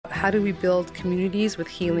how do we build communities with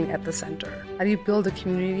healing at the center? How do you build a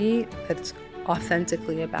community that's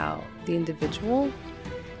authentically about the individual,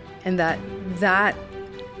 and that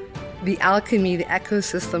the alchemy, the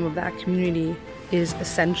ecosystem of that community is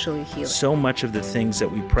essentially healing? So much of the things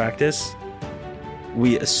that we practice,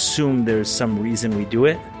 we assume there's some reason we do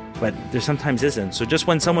it, but there sometimes isn't. So just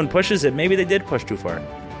when someone pushes it, maybe they did push too far.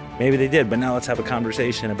 Maybe they did, but now let's have a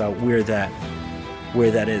conversation about where that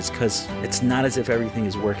is, because it's not as if everything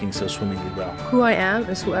is working so swimmingly well. Who I am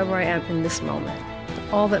is whoever I am in this moment.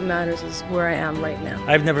 All that matters is where I am right now.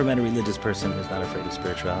 I've never met a religious person who's not afraid of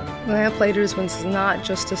spirituality. When I have Platerism, it's not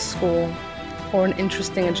just a school or an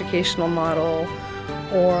interesting educational model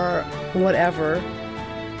or whatever.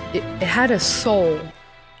 It had a soul.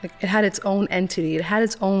 Like, it had its own entity. It had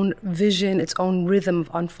its own vision, its own rhythm of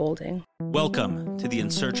unfolding. Welcome to the In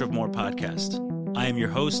Search of More podcast. I am your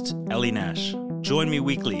host, Ellie Nash. Join me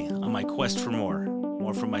weekly on my quest for more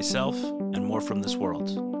from myself and more from this world.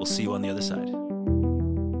 We'll see you on the other side.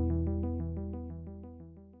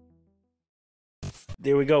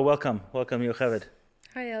 There we go. Welcome, Yocheved.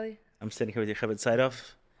 Hi, Ellie. I'm sitting here with Yocheved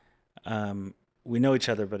Saidov. We know each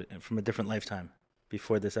other, but from a different lifetime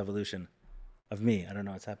before this evolution of me. I don't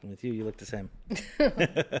know what's happened with you. You look the same.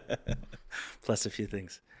 Plus a few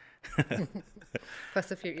things.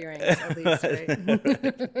 Plus a few earrings, at least,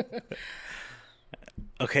 right?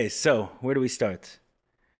 Okay, so where do we start?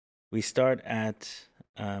 We start at,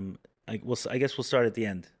 I guess we'll start at the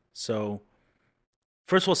end. So,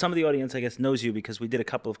 first of all, some of the audience, I guess, knows you because we did a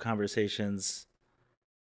couple of conversations,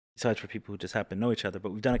 besides for people who just happen to know each other,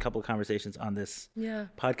 but we've done a couple of conversations on this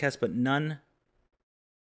podcast, but none.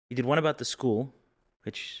 We did one about the school,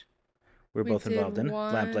 which we're both involved in,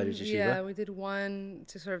 Lamplighters Yeshiva. Yeah, we did one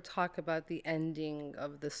to sort of talk about the ending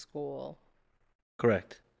of the school.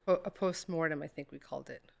 Correct. A post-mortem, I think we called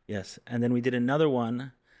it. Yes, and then we did another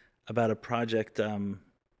one about a project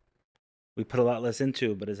we put a lot less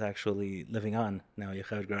into, but is actually living on now,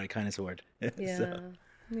 Yocheved Garai Kindness Award. Yeah, So,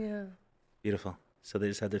 yeah. beautiful. So they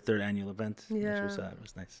just had their third annual event, which was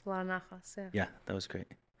nice. La Nachas, yeah. Yeah, that was great.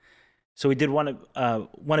 So we did one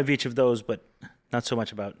of each of those, but not so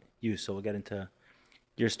much about you. So we'll get into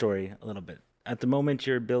your story a little bit. At the moment,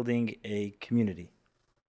 you're building a community,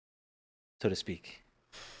 so to speak.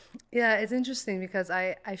 Yeah, it's interesting because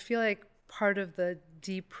I feel like part of the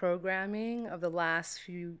deprogramming of the last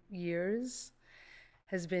few years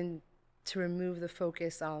has been to remove the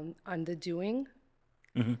focus on the doing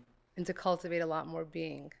and to cultivate a lot more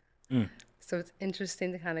being. So it's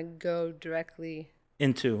interesting to kind of go directly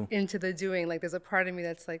into the doing. Like, there's a part of me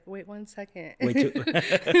that's like, wait 1 second.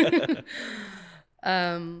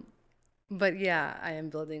 But yeah, I am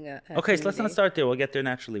building a okay, so let's community. not start there. We'll get there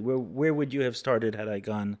naturally. Where would you have started had I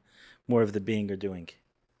gone more of the being or doing?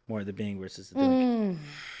 More of the being versus the doing?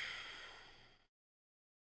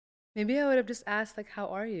 Maybe I would have just asked, like, how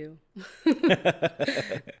are you?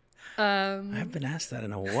 I haven't been asked that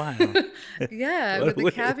in a while. Yeah, with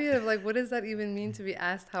the caveat of, like, what does that even mean to be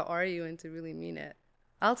asked, how are you, and to really mean it?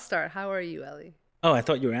 I'll start. How are you, Ellie? Oh, I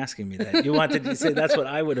thought you were asking me that. You wanted to say that's what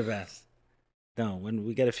I would have asked. No, when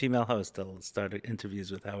we get a female host, they'll start interviews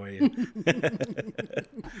with how are you?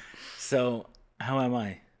 So, how am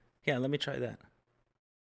I? Yeah, let me try that.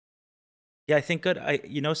 Yeah, I think good.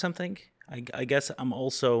 You know something? I guess I'm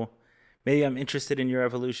also, maybe I'm interested in your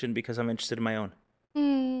evolution because I'm interested in my own.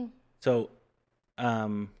 So,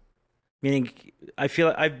 meaning I feel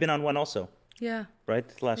like I've been on one also. Yeah. Right?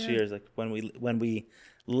 The last few years, like when we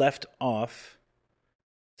left off,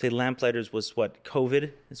 say Lamplighters was what?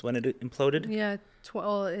 COVID is when it imploded? Yeah.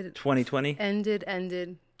 2020?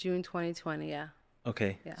 Ended June 2020, yeah.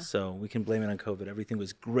 Okay. Yeah. So we can blame it on COVID. Everything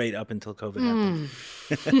was great up until COVID happened.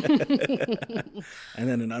 And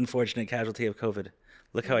then an unfortunate casualty of COVID.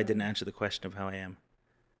 Look how I didn't answer the question of how I am.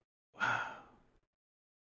 Wow.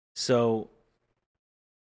 So,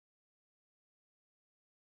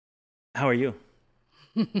 how are you?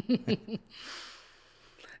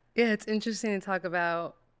 Yeah, it's interesting to talk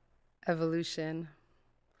about evolution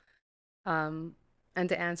and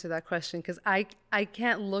to answer that question, because I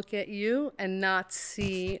can't look at you and not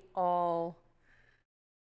see all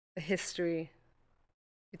the history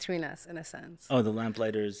between us, in a sense. Oh, the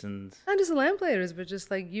Lamplighters and... Not just the Lamplighters, but just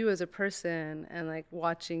like you as a person and like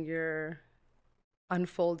watching your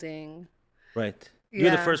unfolding. Right. Yeah.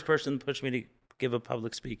 You're the first person to push me to give a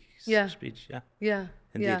public speech. Yeah. Yeah.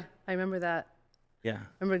 Indeed. Yeah. I remember that. Yeah.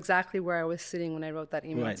 I remember exactly where I was sitting when I wrote that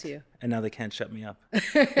email to you. And now they can't shut me up.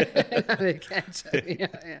 Now they can't shut me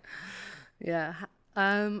up. Yeah.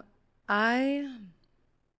 I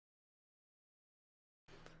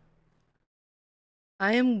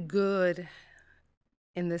am good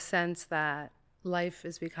in the sense that life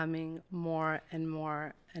is becoming more and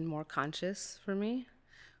more and more conscious for me,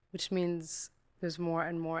 which means there's more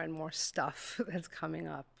and more and more stuff that's coming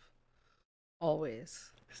up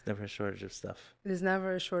always. There's never a shortage of stuff. There's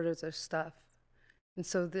never a shortage of stuff. And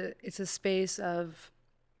so it's a space of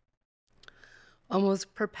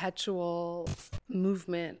almost perpetual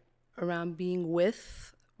movement around being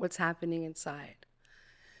with what's happening inside.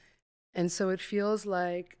 And so it feels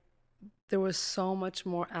like there was so much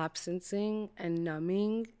more absencing and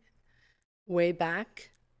numbing way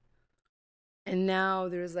back. And now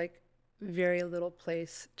there's like very little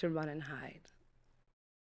place to run and hide.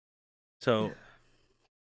 So,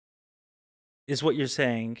 is what you're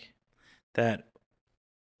saying that,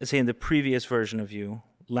 let's say, in the previous version of you,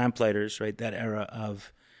 Lamplighters, right, that era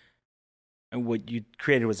of, and what you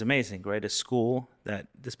created was amazing, right? A school that,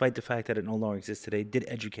 despite the fact that it no longer exists today, did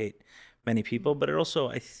educate many people, but it also,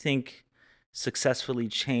 I think, successfully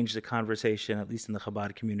changed the conversation, at least in the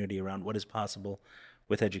Chabad community, around what is possible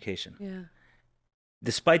with education. Yeah.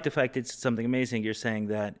 Despite the fact it's something amazing, you're saying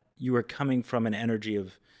that you are coming from an energy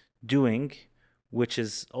of doing, which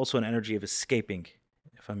is also an energy of escaping.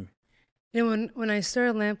 If I'm, You know, when I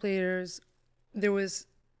started Lamplighters, there was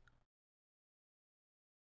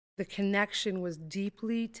the connection was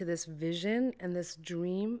deeply to this vision and this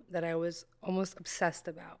dream that I was almost obsessed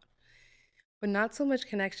about, but not so much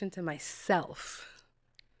connection to myself.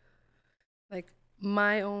 Like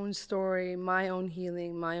my own story, my own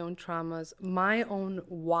healing, my own traumas, my own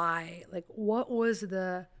why. Like what was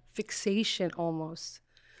the fixation almost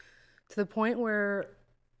to the point where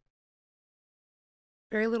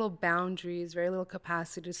very little boundaries, very little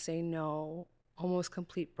capacity to say no, almost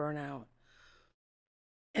complete burnout.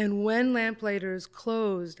 And when Lamplighters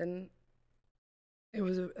closed, and it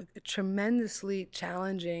was a tremendously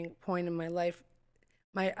challenging point in my life,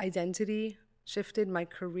 my identity shifted, my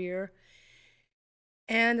career.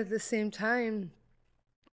 And at the same time,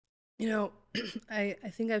 you know, I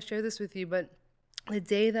think I've shared this with you, but the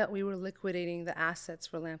day that we were liquidating the assets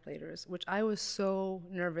for Lamplighters, which I was so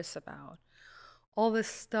nervous about, all the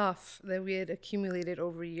stuff that we had accumulated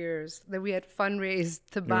over years, that we had fundraised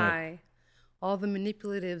to buy, right, all the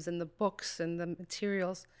manipulatives and the books and the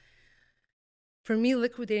materials. For me,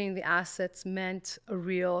 liquidating the assets meant a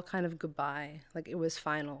real kind of goodbye, like it was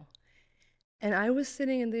final. And I was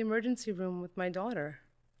sitting in the emergency room with my daughter,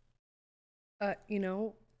 you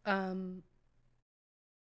know, in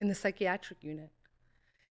the psychiatric unit.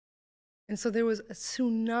 And so there was a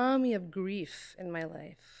tsunami of grief in my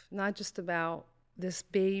life, not just about this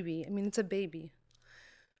baby. I mean, it's a baby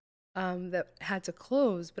that had to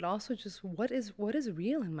close, but also just what is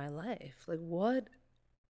real in my life? Like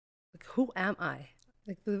who am I?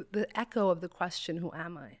 Like the echo of the question, who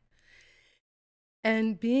am I?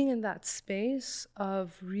 And being in that space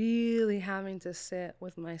of really having to sit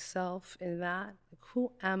with myself in that, like,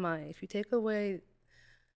 who am I? If you take away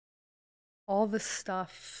all the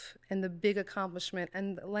stuff and the big accomplishment,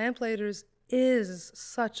 and Lamplighters is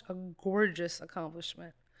such a gorgeous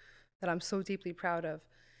accomplishment that I'm so deeply proud of.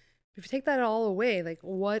 If you take that all away, like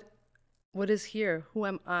what is here? Who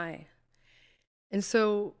am I? And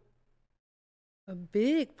so a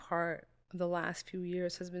big part of the last few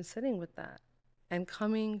years has been sitting with that and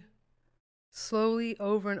coming slowly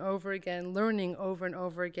over and over again, learning over and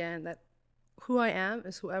over again that who I am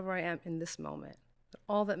is whoever I am in this moment.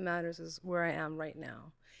 All that matters is where I am right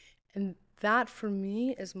now. And that for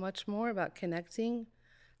me is much more about connecting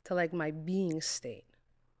to like my being state.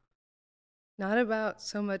 Not about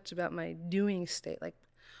so much about my doing state. Like,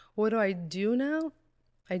 what do I do now?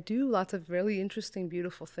 I do lots of really interesting,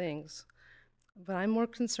 beautiful things. But I'm more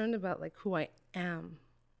concerned about like who I am.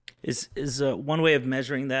 is one way of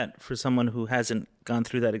measuring that for someone who hasn't gone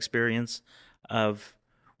through that experience of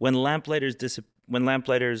when Lamplighters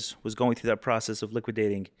was going through that process of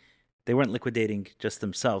liquidating, they weren't liquidating just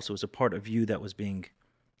themselves. It was a part of you that was being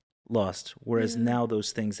lost. Whereas now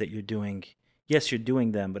those things that you're doing, yes, you're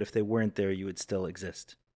doing them, but if they weren't there, you would still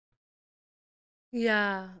exist.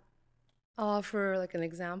 Yeah. I'll offer like an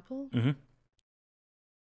example. Mm-hmm.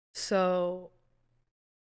 So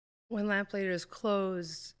when Lamplighters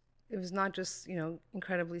closed, it was not just, you know,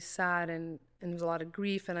 incredibly sad and there was a lot of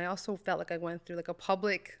grief. And I also felt like I went through like a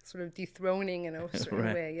public sort of dethroning in a certain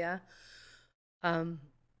Right. way, yeah.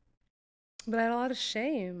 But I had a lot of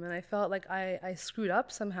shame and I felt like I screwed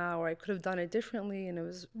up somehow or I could have done it differently. And it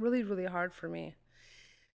was really, really hard for me.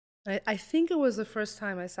 I think it was the first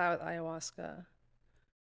time I sat with ayahuasca.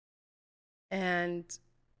 And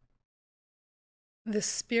the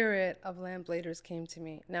spirit of Lamplighters came to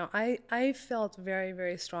me. Now, I felt very,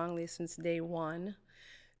 very strongly since day one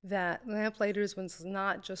that Lamplighters was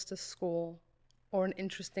not just a school or an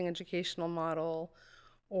interesting educational model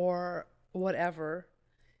or whatever.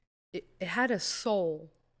 It had a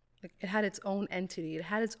soul. Like, it had its own entity. It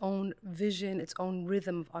had its own vision, its own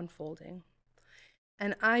rhythm of unfolding.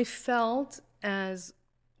 And I felt, as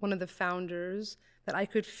one of the founders, that I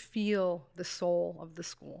could feel the soul of the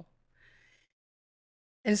school.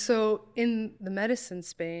 And so in the medicine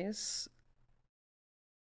space,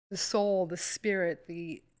 the soul, the spirit,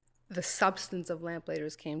 the substance of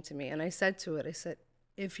Lamplighters came to me. And I said to it, I said,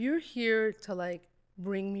 if you're here to like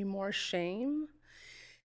bring me more shame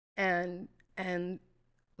and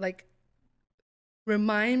like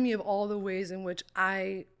remind me of all the ways in which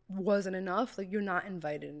I wasn't enough, like, you're not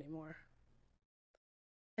invited anymore.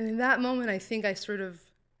 And in that moment, I think I sort of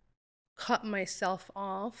cut myself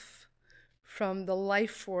off from the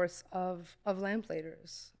life force of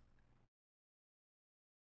Lamplighters.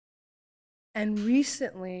 And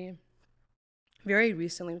recently, very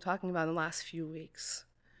recently, I'm talking about in the last few weeks,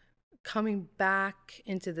 coming back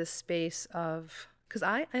into this space of, because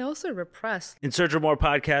I also repressed. In Search of More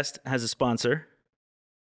podcast has a sponsor.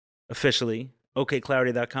 Officially,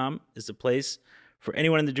 okclarity.com is the place for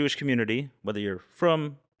anyone in the Jewish community, whether you're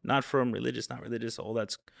from, not from, religious, not religious, all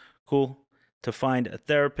that's cool, to find a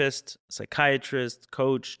therapist, psychiatrist,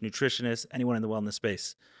 coach, nutritionist, anyone in the wellness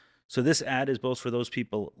space. So this ad is both for those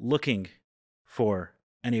people looking for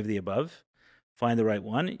any of the above. Find the right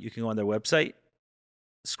one. You can go on their website,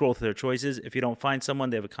 scroll through their choices. If you don't find someone,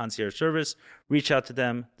 they have a concierge service. Reach out to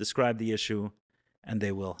them, describe the issue, and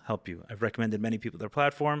they will help you. I've recommended many people their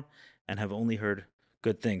platform and have only heard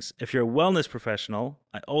good things. If you're a wellness professional,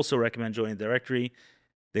 I also recommend joining the directory.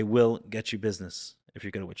 They will get you business if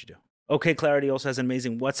you're good at what you do. OK Clarity also has an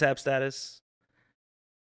amazing WhatsApp status.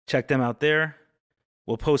 Check them out there.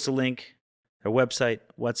 We'll post a link, their website,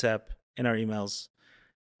 WhatsApp, in our emails,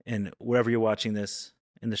 and wherever you're watching this,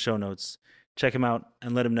 in the show notes. Check them out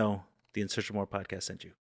and let them know the In Search of More podcast sent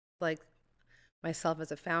you. Like myself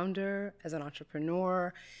as a founder, as an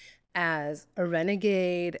entrepreneur, as a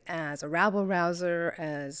renegade, as a rabble-rouser,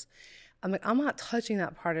 as I'm like, I'm not touching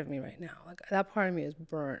that part of me right now. Like, that part of me is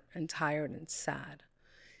burnt and tired and sad.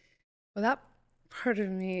 Well, that part of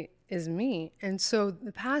me is me. And so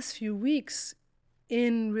the past few weeks,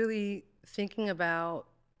 in really thinking about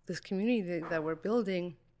this community that we're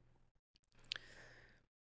building,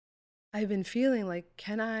 I've been feeling like,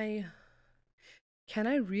 can I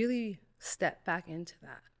really step back into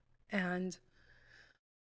that? And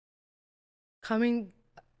coming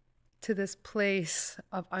to this place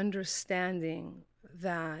of understanding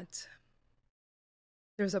that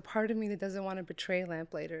there's a part of me that doesn't want to betray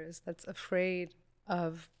Lamplighters, that's afraid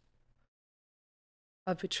of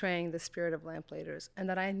betraying the spirit of Lamplighters, and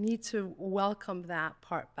that I need to welcome that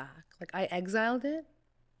part back. Like, I exiled it,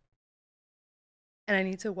 and I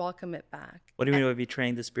need to welcome it back. What do you mean by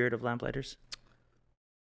betraying the spirit of Lamplighters?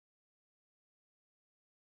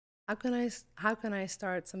 How can I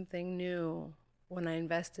start something new when I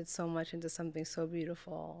invested so much into something so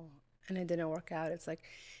beautiful and it didn't work out? It's like,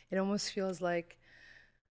 it almost feels like,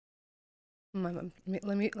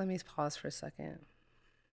 let me pause for a second.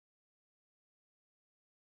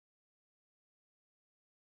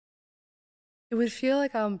 It would feel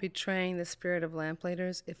like I'm betraying the spirit of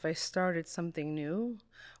Lamplighters if I started something new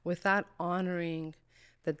without honoring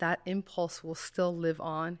that impulse will still live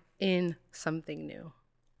on in something new.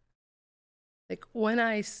 Like, when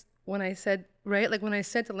I said, right, like when I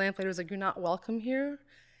said to Lamplighters, like, you're not welcome here,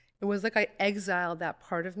 it was like I exiled that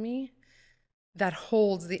part of me that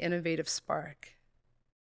holds the innovative spark.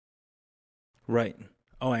 Right.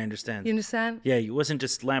 Oh, I understand. You understand? Yeah, it wasn't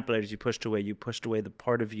just Lamplighters you pushed away. You pushed away the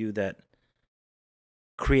part of you that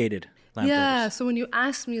created Lamplighters. Yeah, so when you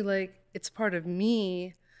ask me, like, it's part of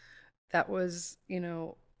me that was,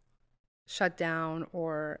 shut down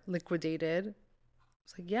or liquidated,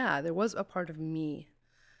 it's like, yeah, there was a part of me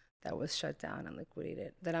that was shut down and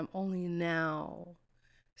liquidated that I'm only now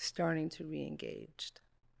starting to re-engage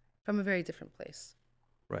from a very different place.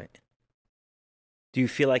 Right. Do you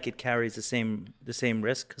feel like it carries the same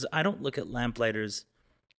risk? Because I don't look at Lamplighters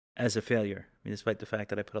as a failure. I mean, despite the fact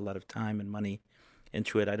that I put a lot of time and money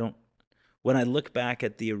into it, when I look back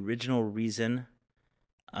at the original reason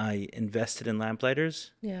I invested in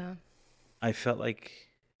Lamplighters, yeah, I felt like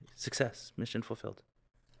success, mission fulfilled.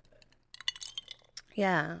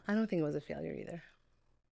 Yeah, I don't think it was a failure either.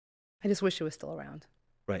 I just wish it was still around.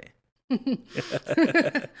 Right.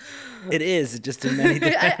 It is just in many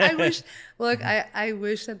different... I wish, look, I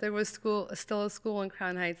wish that there was still a school in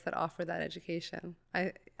Crown Heights that offered that education.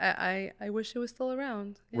 I wish it was still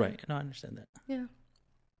around. Yeah. Right. No, I understand that. Yeah.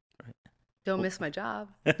 Right. Don't miss my job.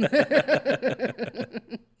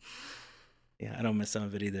 Yeah, I don't miss some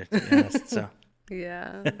of it either, to be honest. So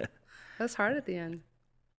Yeah. That's hard at the end.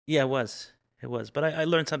 yeah, it was. It was. But I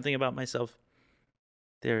learned something about myself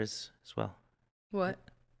there as well. What?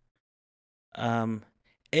 Um,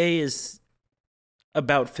 A is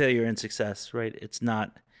about failure and success, right? It's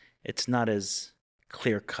not as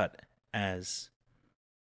clear cut as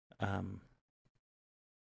um,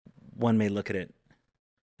 one may look at it.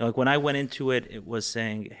 Like when I went into it, it was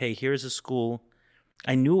saying, "Hey, here's a school."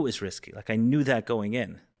 I knew it was risky. Like I knew that going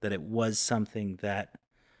in, that it was something that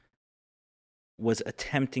was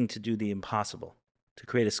attempting to do the impossible, to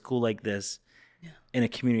create a school like this in a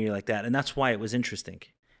community like that. And that's why it was interesting.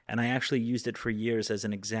 And I actually used it for years as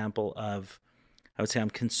an example of, I would say I'm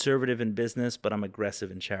conservative in business, but I'm aggressive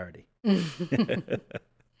in charity.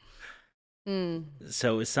 Mm.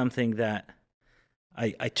 So it's something that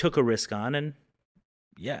I took a risk on. And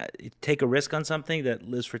yeah, you take a risk on something that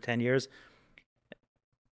lives for 10 years,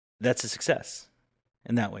 that's a success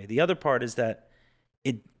in that way. The other part is that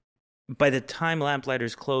it, by the time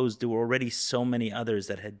Lamplighters closed, there were already so many others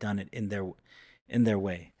that had done it in their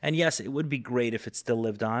way. And yes, it would be great if it still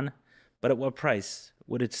lived on, but at what price?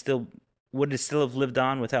 Would it still have lived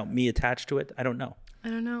on without me attached to it? I don't know. I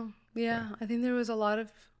don't know. Yeah, I think there was a lot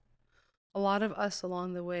of us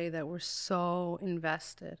along the way that were so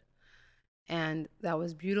invested, and that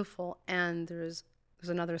was beautiful. And there's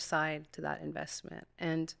another side to that investment,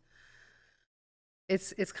 and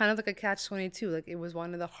it's kind of like a catch-22. Like it was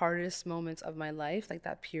one of the hardest moments of my life, like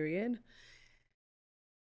that period,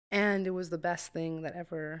 and it was the best thing that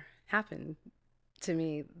ever happened to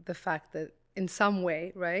me. The fact that in some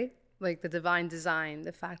way, right, like the divine design,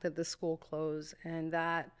 the fact that the school closed, and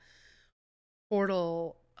that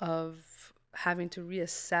portal of having to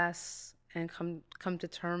reassess and come to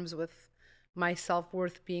terms with my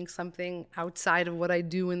self-worth being something outside of what I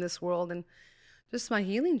do in this world, and just my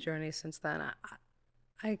healing journey since then.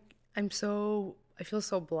 I feel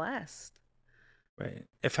so blessed. Right.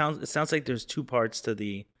 It sounds like there's two parts to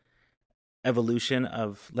the evolution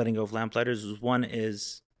of letting go of Lamplighters. One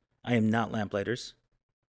is I am not Lamplighters.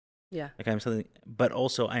 Yeah. Like I'm something, but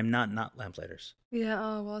also I am not Lamplighters. Yeah.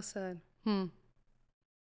 Oh, well said. I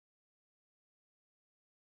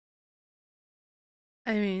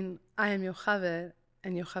mean, I am Yocheved,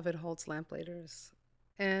 and Yocheved holds Lamplighters,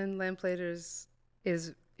 and Lamplighters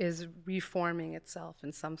is reforming itself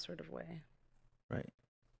in some sort of way. Right.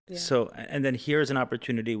 Yeah. So, and then here's an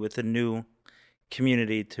opportunity with a new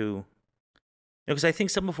community to, because I think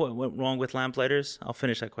some of what went wrong with Lamplighters, I'll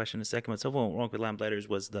finish that question in a second, but some of what went wrong with Lamplighters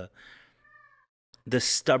was the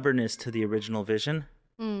stubbornness to the original vision.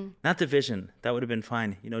 Not the vision. That would have been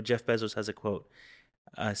fine. You know, Jeff Bezos has a quote.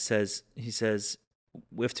 He says,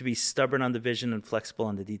 we have to be stubborn on the vision and flexible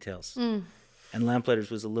on the details. And Lamplighters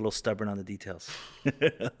was a little stubborn on the details.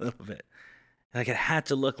 A little bit. Like it had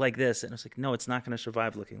to look like this. And I was like, no, it's not going to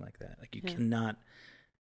survive looking like that. Like you cannot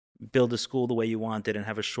build a school the way you wanted and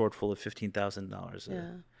have a shortfall of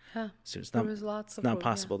 $15,000. Yeah. So it's There was lots of not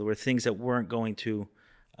possible. There were things that weren't going to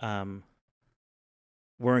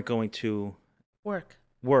work.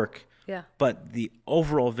 Yeah. But the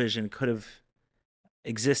overall vision could have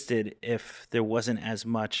existed if there wasn't as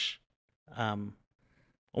much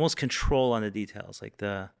almost control on the details. Like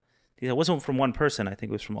it wasn't from one person. I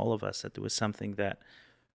think it was from all of us, that there was something that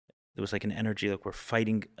there was like an energy, like we're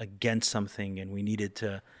fighting against something and we needed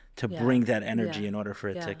to bring that energy in order for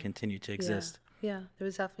it to continue to exist. Yeah, there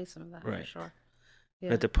was definitely some of that, for sure. We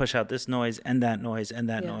had to push out this noise and that noise and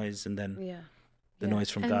that noise, and then the noise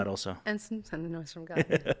from God also. And the noise from God.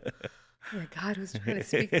 Yeah, God was trying to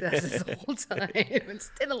speak to us this whole time and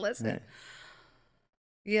still listen.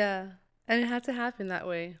 Yeah, and it had to happen that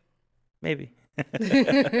way. Maybe.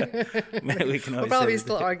 We can we'll probably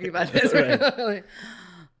still argue about this. Right.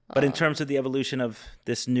 But in terms of the evolution of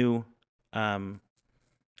this new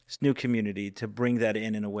community, to bring that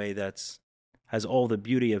in a way that's has all the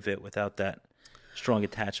beauty of it without that strong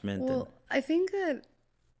attachment. Well, I think that,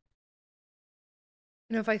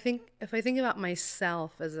 you know, if I think about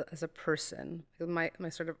myself as a person, my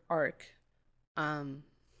sort of arc, I'm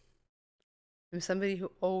somebody who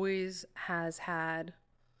always has had,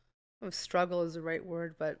 struggle is the right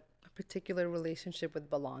word, but a particular relationship with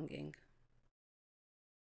belonging.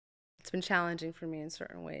 It's been challenging for me in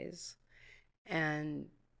certain ways, and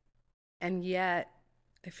yet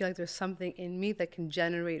I feel like there's something in me that can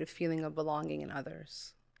generate a feeling of belonging in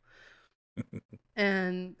others.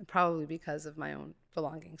 And probably because of my own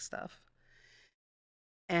belonging stuff.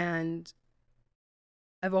 And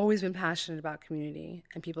I've always been passionate about community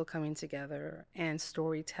and people coming together and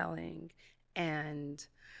storytelling and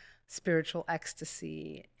spiritual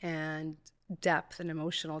ecstasy and depth and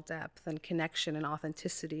emotional depth and connection and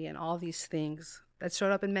authenticity and all these things that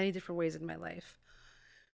showed up in many different ways in my life.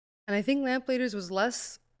 And I think Lamplighters was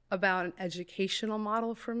less about an educational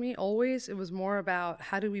model for me always. It was more about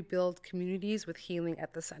how do we build communities with healing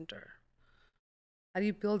at the center? How do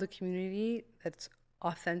you build a community that's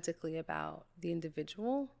authentically about the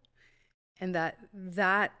individual, and that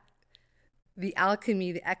the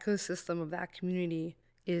alchemy, the ecosystem of that community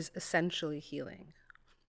is essentially healing?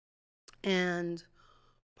 And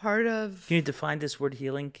part of... Can you define this word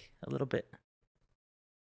healing a little bit?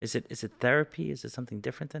 Is it therapy? Is it something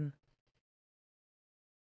different than?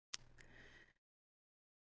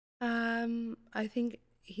 I think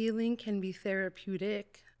healing can be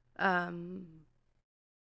therapeutic. I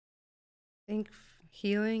think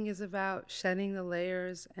healing is about shedding the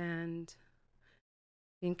layers and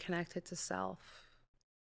being connected to self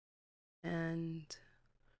and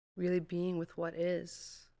really being with what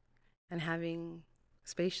is and having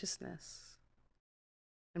spaciousness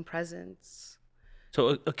and presence.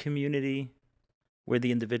 So a community where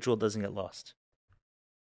the individual doesn't get lost.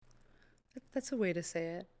 That's a way to say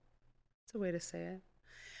it. It's a way to say it.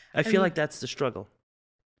 I feel like that's the struggle.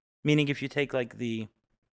 Meaning, if you take like the,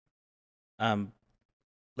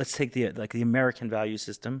 let's take the American value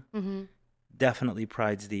system, Mm-hmm. definitely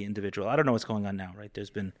prides the individual. I don't know what's going on now, right? There's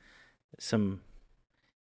been some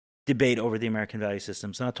debate over the American value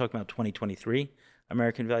system. So I'm not talking about 2023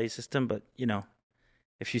 American value system, but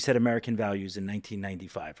if you said American values in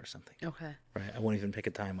 1995 or something, Okay. right? I won't even pick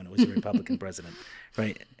a time when it was a Republican president,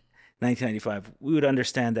 right? 1995, we would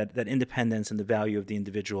understand that independence and the value of the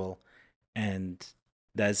individual, and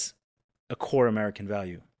that's a core American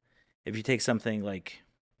value. If you take something like,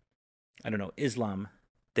 I don't know, Islam,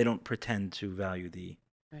 they don't pretend to value the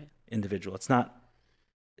individual. It's not.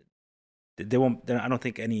 They won't. I don't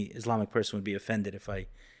think any Islamic person would be offended if I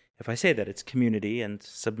say that it's community and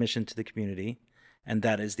submission to the community, and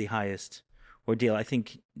that is the highest ordeal. I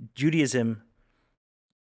think Judaism,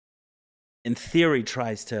 in theory,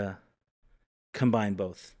 tries to combine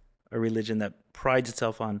both. A religion that prides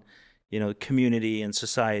itself on, community and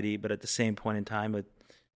society, but at the same point in time, a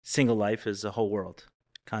single life is a whole world.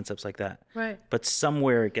 Concepts like that. Right. But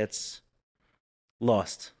somewhere it gets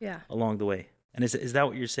lost along the way. And is that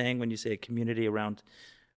what you're saying when you say a community around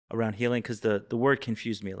healing? Because the word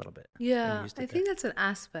confused me a little bit. Yeah, I think that's an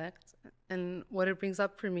aspect. And what it brings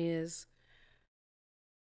up for me is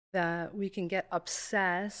that we can get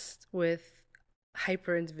obsessed with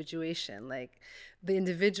hyper individuation, like the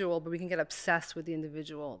individual, but we can get obsessed with the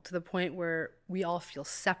individual to the point where we all feel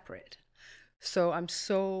separate. So I'm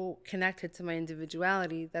so connected to my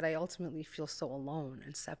individuality that I ultimately feel so alone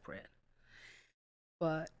and separate.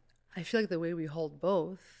 But I feel like the way we hold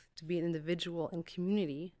both, to be an individual and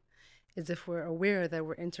community, is if we're aware that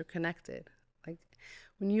we're interconnected. Like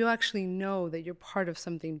when you actually know that you're part of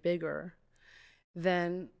something bigger,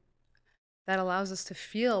 then that allows us to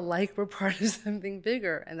feel like we're part of something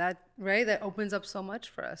bigger, and that opens up so much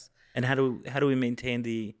for us. And how do we maintain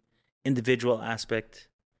the individual aspect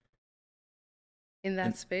in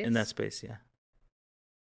that space? In that space, yeah.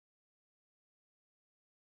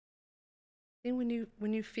 I think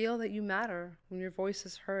when you feel that you matter, when your voice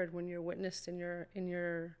is heard, when you're witnessed in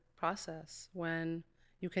your process, when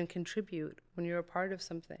you can contribute, when you're a part of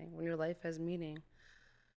something, when your life has meaning,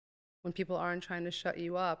 when people aren't trying to shut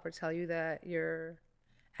you up or tell you that your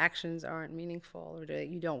actions aren't meaningful or that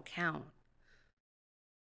you don't count.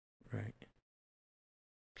 Right.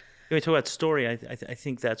 When we talk about story, I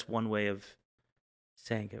think that's one way of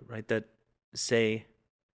saying it, right? That say,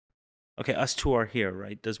 okay, us two are here,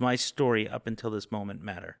 right? Does my story up until this moment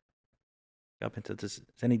matter? Up until this, is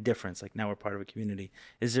any difference? Like now we're part of a community.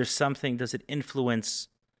 Is there something, does it influence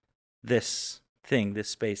this thing, this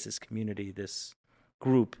space, this community, this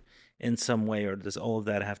group in some way, or does all of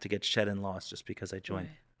that have to get shed and lost just because I joined?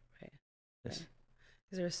 Right. This? Right.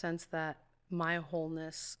 Is there a sense that my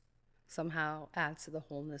wholeness somehow adds to the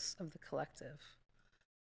wholeness of the collective?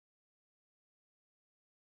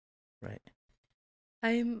 Right.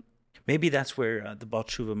 Maybe that's where the Baal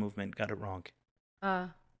Tshuva movement got it wrong.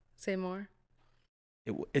 Say more.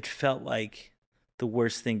 It felt like the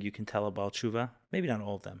worst thing you can tell a Baal Tshuva. Maybe not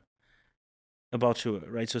all of them. A Baal Tshuva,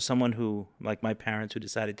 right? So someone who, like my parents, who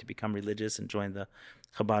decided to become religious and join the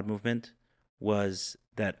Chabad movement, was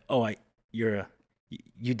that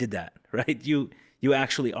you did that, right? You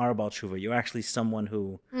actually are a Baal Tshuva. You're actually someone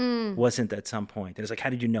who wasn't at some point. And it's like, how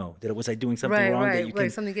did you know? Was I doing something wrong that you can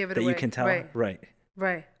something gave it that away. You can tell? Right.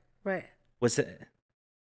 Was that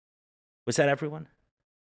everyone?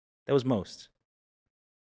 That was most.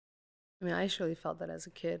 I mean, I surely felt that as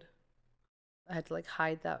a kid. I had to like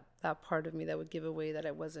hide that part of me that would give away that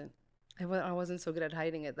I wasn't so good at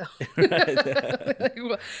hiding it though. Right.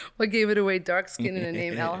 Like, what gave it away? Dark skin and a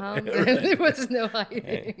name Elham. There was no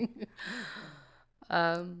hiding.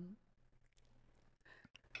 Um,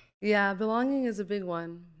 yeah, belonging is a big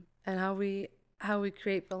one, and how we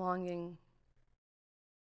create belonging.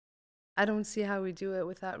 I don't see how we do it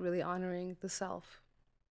without really honoring the self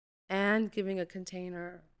and giving a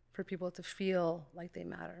container for people to feel like they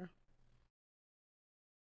matter.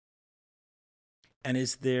 And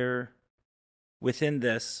is there within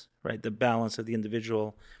this, right, the balance of the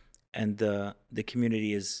individual and the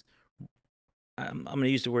community is, I'm going to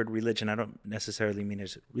use the word religion. I don't necessarily mean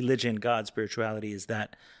as religion, God, spirituality. Is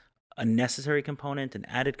that a necessary component, an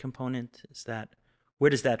added component? Is that, where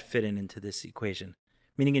does that fit into this equation?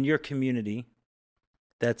 Meaning in your community,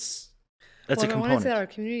 that's a Well, I want to component. say that our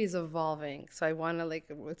community is evolving, so I want to like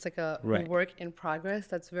it's like a Right. work in progress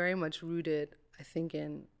that's very much rooted, I think,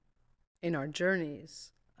 in our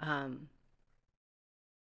journeys.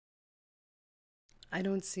 I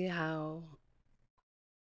don't see how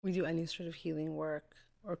we do any sort of healing work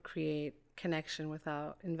or create connection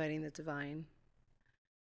without inviting the divine.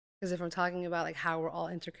 Because if I'm talking about like how we're all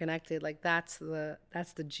interconnected, like that's the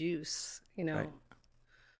juice, Right.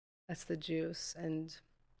 that's the juice. And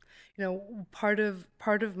part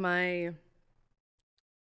of my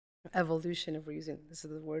evolution, if we're using this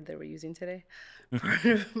is the word that we're using today, part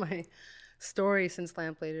of my story since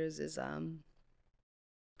Lamplighters is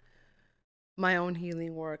my own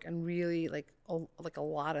healing work and really like a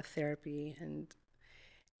lot of therapy and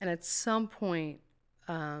at some point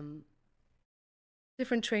um,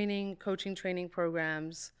 different coaching training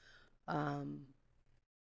programs, um,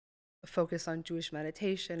 focus on Jewish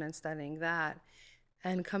meditation and studying that,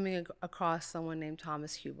 and coming across someone named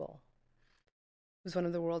Thomas Hubel, who's one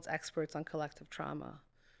of the world's experts on collective trauma,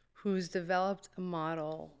 who's developed a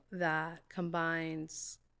model that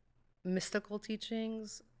combines mystical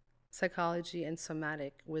teachings, psychology, and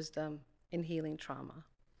somatic wisdom in healing trauma.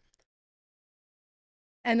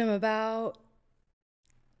 And I'm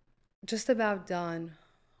just about done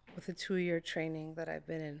with a 2-year training that I've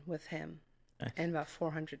been in with him. Nice. And about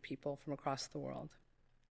 400 people from across the world.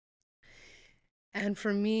 And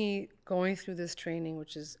for me, going through this training,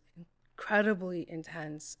 which is incredibly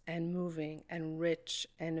intense and moving and rich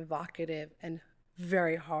and evocative and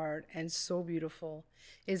very hard and so beautiful,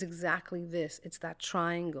 is exactly this. It's that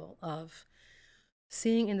triangle of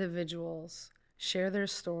seeing individuals share their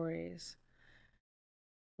stories,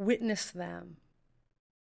 witness them,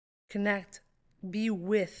 connect, be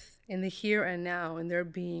with in the here and now in their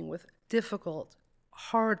being with difficult,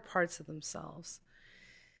 hard parts of themselves,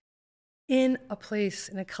 in a place,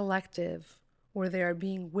 in a collective where they are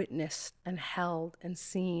being witnessed and held and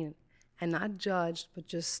seen and not judged, but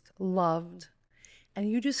just loved. And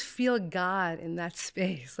you just feel God in that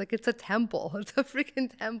space. Like it's a temple. It's a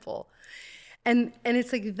freaking temple. And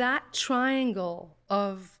it's like that triangle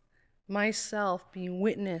of myself being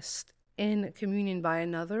witnessed in communion by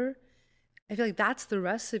another. I feel like that's the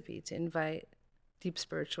recipe to invite deep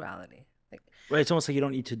spirituality. Like, Right. It's almost like you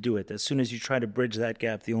don't need to do it. As soon as you try to bridge that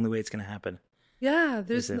gap, the only way it's going to happen. yeah,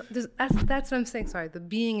 that's what I'm saying. Sorry, the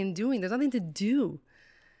being and doing. There's nothing to do.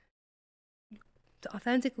 To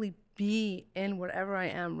authentically be in whatever I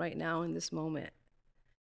am right now in this moment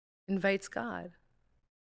invites God.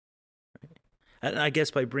 And I guess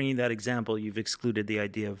by bringing that example, you've excluded the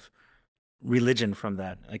idea of religion from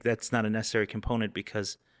that. Like that's not a necessary component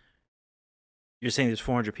because you're saying there's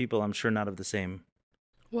 400 people. I'm sure not of the same.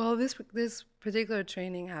 Well, this particular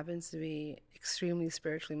training happens to be extremely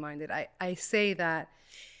spiritually minded. I say that,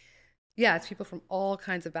 yeah, it's people from all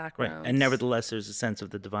kinds of Right. backgrounds. And nevertheless, there's a sense of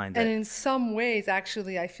the divine. And in some ways,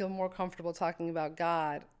 actually, I feel more comfortable talking about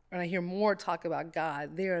God, and I hear more talk about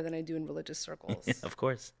God there than I do in religious circles. Of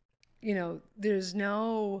course. It's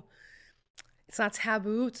not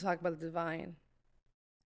taboo to talk about the divine.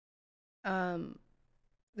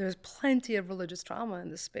 There's plenty of religious trauma in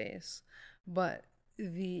this space, but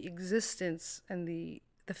the existence and the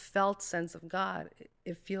felt sense of God,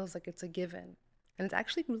 it feels like it's a given. And it's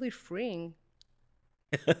actually really freeing.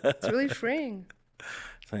 It's really freeing.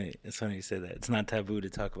 It's funny you say that. It's not taboo to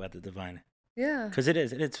talk about the divine. Yeah. Because it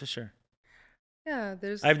is. It is for sure. Yeah,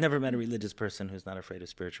 I've never met a religious person who's not afraid of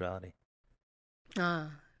spirituality. Say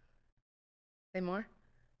more?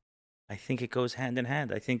 I think it goes hand in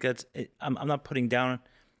hand. I think that's it. I'm not putting down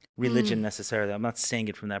religion necessarily. I'm not saying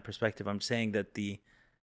it from that perspective. I'm saying that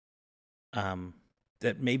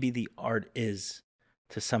that maybe the art is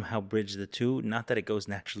to somehow bridge the two, not that it goes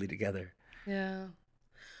naturally together. Yeah.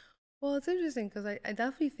 Well, it's interesting because I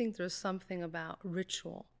definitely think there's something about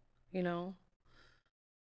ritual, you know?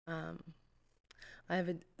 Um, I have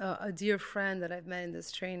a dear friend that I've met in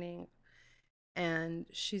this training, and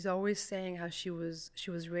she's always saying how she was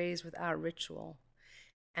raised without ritual,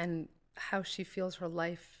 and how she feels her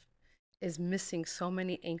life is missing so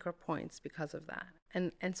many anchor points because of that.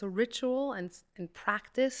 And so ritual and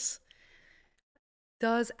practice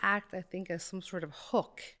does act, I think, as some sort of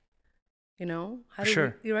hook. How For do we,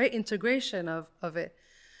 sure. you're right, integration of it.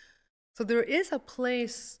 So there is a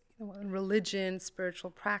place, in religion, spiritual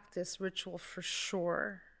practice, ritual for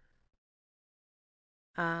sure.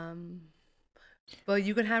 Um, but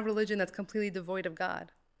you can have religion that's completely devoid of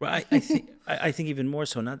God. Right. I think even more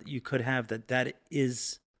so. Not that you could have that. That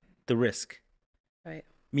is the risk. Right.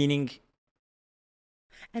 Meaning,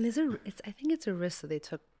 And I think it's a risk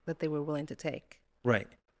that they were willing to take. right,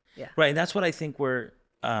 Yeah. right. And that's what I think we're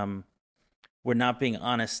not being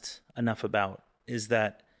honest enough about. Is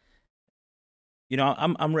that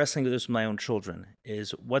I'm wrestling with this with my own children.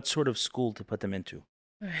 Is what sort of school to put them into,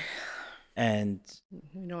 and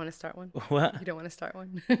You don't want to start one? what You don't want to start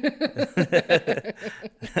one?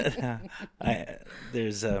 I,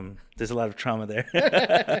 there's a lot of trauma there.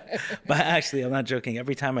 But actually, I'm not joking.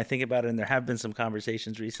 Every time I think about it, and there have been some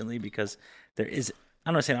conversations recently, because there is, I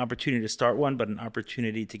don't want to say an opportunity to start one, but an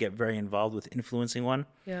opportunity to get very involved with influencing one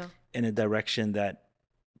Yeah. in a direction that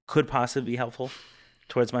could possibly be helpful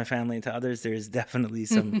towards my family and to others. There is definitely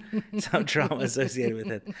some trauma associated with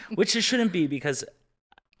it, which it shouldn't be, because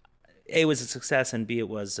A, it was a success, and B, it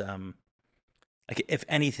was like, if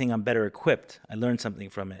anything, I'm better equipped. I learned something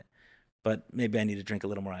from it, but maybe I need to drink a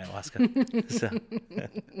little more ayahuasca. So,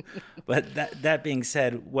 but that being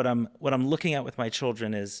said, what I'm looking at with my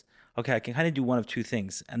children is, okay, I can kind of do one of two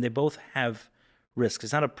things, and they both have risks.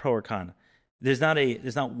 It's not a pro or con. There's not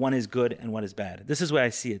one is good and one is bad. This is where I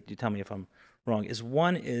see it. You tell me if I'm wrong. Is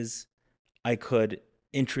one is, I could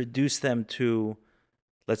introduce them to,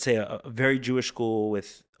 let's say, a very Jewish school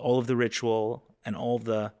with all of the ritual and all of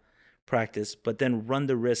the practice, but then run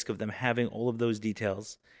the risk of them having all of those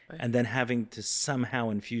details, Right. and then having to somehow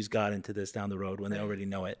infuse God into this down the road when they Right. already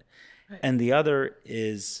know it. Right. And the other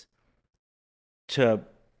is to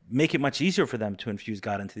make it much easier for them to infuse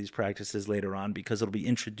God into these practices later on, because it'll be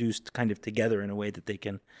introduced kind of together in a way that they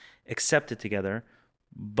can accept it together,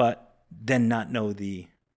 but then not know the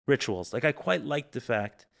rituals. Like, I quite like the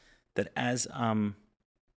fact that as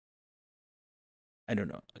I don't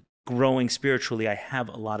know, growing spiritually, I have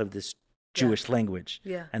a lot of this Jewish language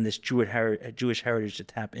Yeah. and this Jewish heritage to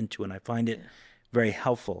tap into, and I find it very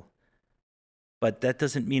helpful. But that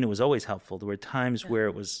doesn't mean it was always helpful. There were times where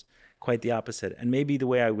it was quite the opposite. And maybe the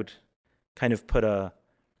way I would kind of put a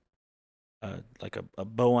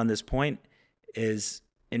bow on this point is,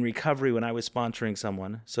 in recovery, when I was sponsoring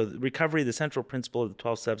someone. So recovery, the central principle of the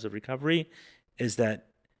 12 steps of recovery is that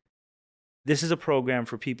this is a program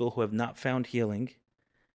for people who have not found healing,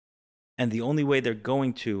 and the only way they're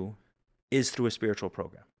going to is through a spiritual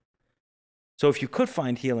program. So if you could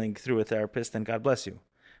find healing through a therapist, then God bless you.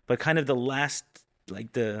 But kind of the last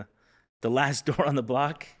door on the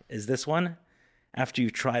block is this one, after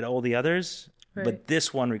you've tried all the others. Right. But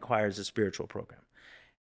this one requires a spiritual program.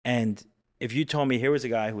 And if you told me here was a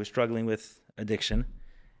guy who was struggling with addiction,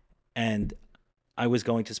 and I was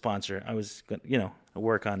going to sponsor, I was going to,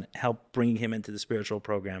 work on help bringing him into the spiritual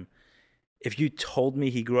program. If you told me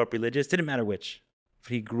he grew up religious, didn't matter which, if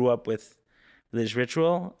he grew up with religious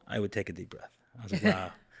ritual, I would take a deep breath. I was like,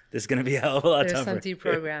 wow, this is going to be a hell of a lot There's tougher. some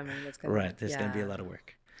deprogramming that's going to Right, there's going to be a lot of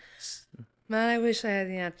work. Man, I wish I had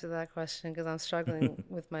the answer to that question, because I'm struggling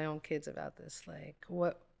with my own kids about this. Like,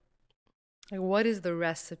 what is the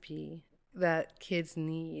recipe that kids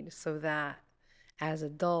need so that as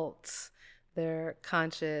adults they're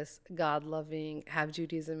conscious, God-loving, have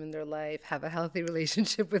Judaism in their life, have a healthy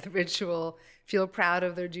relationship with ritual, feel proud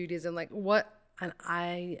of their Judaism? Like, what? And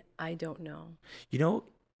I don't know. There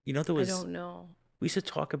was, I don't know. we used to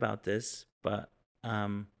talk about this, but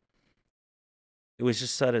it was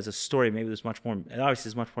just said as a story. Maybe there's much more, it obviously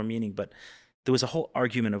there's much more meaning, but there was a whole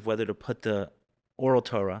argument of whether to put the oral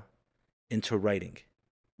Torah into writing,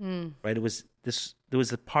 right? There was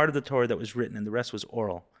the part of the Torah that was written and the rest was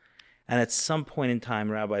oral. And at some point in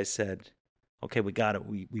time, rabbis said, okay, we got it.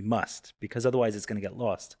 We must, because otherwise it's going to get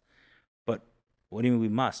lost. But what do you mean we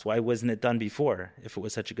must? Why wasn't it done before if it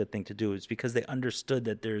was such a good thing to do? It's because they understood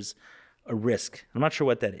that there's a risk. I'm not sure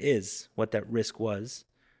what that is, what that risk was.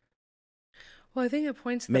 Well, I think it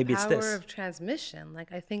points to Maybe the it's power this. of transmission.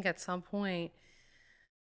 Like, I think at some point,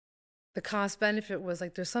 the cost benefit was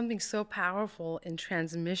like, there's something so powerful in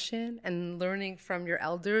transmission and learning from your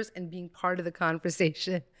elders and being part of the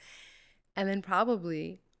conversation. And then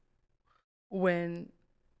probably when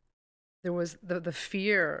there was the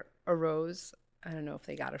fear arose. I don't know if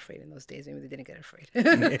they got afraid in those days. Maybe they didn't get afraid.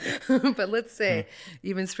 But let's say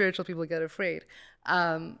even spiritual people get afraid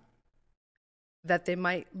that they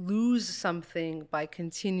might lose something by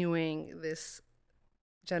continuing this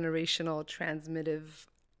generational transmittive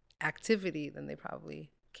activity. Then they probably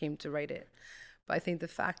came to write it. But I think the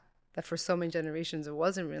fact that for so many generations it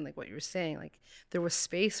wasn't really like what you were saying, like there was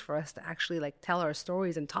space for us to actually like tell our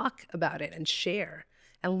stories and talk about it and share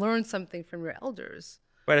and learn something from your elders.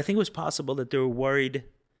 Right. I think it was possible that they were worried.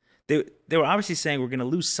 They were obviously saying we're going to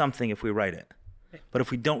lose something if we write it. Right. But if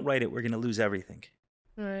we don't write it, we're going to lose everything.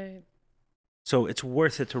 Right. So it's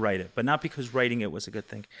worth it to write it, but not because writing it was a good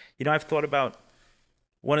thing. You know, I've thought about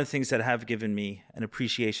one of the things that have given me an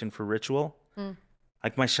appreciation for ritual.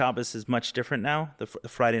 Like my Shabbos is much different now, the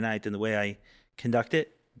Friday night, and the way I conduct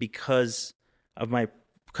it because of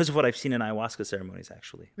what I've seen in ayahuasca ceremonies,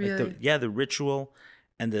 actually. Really? Like the ritual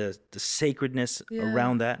and the sacredness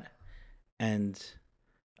around that. And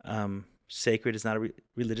sacred is not a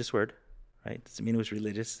religious word, right? Doesn't mean it was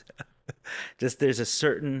religious. Just there's a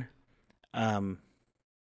certain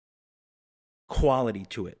quality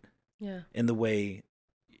to it. Yeah. In the way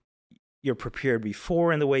you're prepared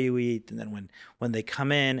before and the way you eat, and then when they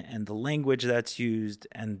come in and the language that's used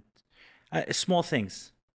and small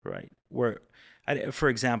things, right? For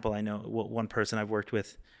example, I know one person I've worked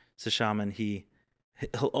with, is a shaman.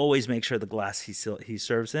 He'll always make sure the glass he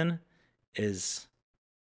serves in is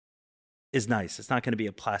nice. It's not going to be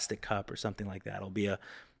a plastic cup or something like that. It'll be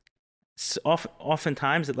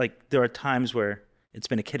oftentimes there are times where it's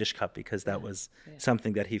been a Kiddush cup because that was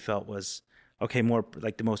something that he felt was okay, more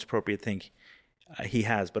like the most appropriate thing he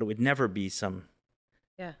has, but it would never be some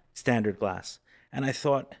standard glass. And I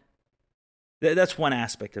thought that's one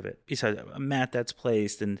aspect of it. Besides a mat that's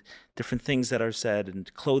placed and different things that are said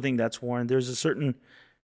and clothing that's worn, there's a certain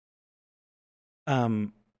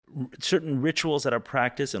rituals that are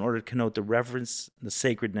practiced in order to connote the reverence, the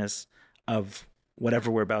sacredness of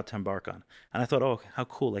whatever we're about to embark on. And I thought, oh, how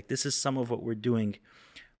cool! Like this is some of what we're doing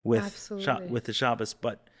with the Shabbos,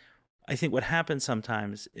 but I think what happens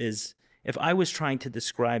sometimes is if I was trying to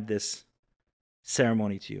describe this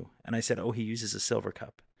ceremony to you and I said, oh, he uses a silver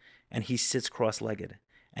cup and he sits cross-legged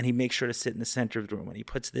and he makes sure to sit in the center of the room and he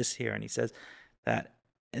puts this here and he says that.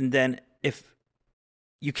 And then if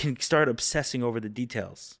you can start obsessing over the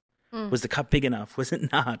details, was the cup big enough? Was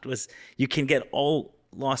it not? You can get all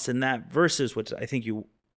lost in that versus what I think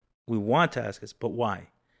we want to ask is, but why?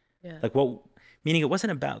 Yeah. Like meaning it's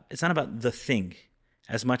not about the thing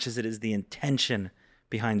as much as it is the intention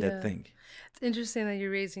behind that thing. It's interesting that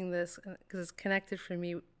you're raising this because it's connected for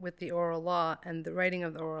me with the oral law and the writing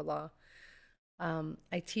of the oral law.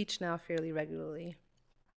 I teach now fairly regularly.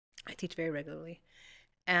 I teach very regularly.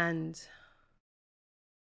 And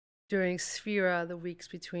during Sfira, the weeks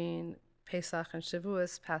between Pesach and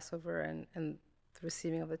Shavuos, Passover and the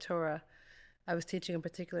receiving of the Torah, I was teaching a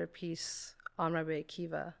particular piece on Rabbi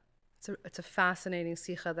Akiva. It's a fascinating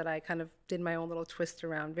sikha that I kind of did my own little twist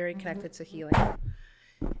around, very connected to healing.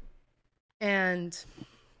 And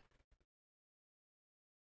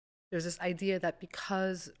there's this idea that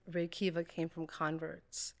because Rabbi Akiva came from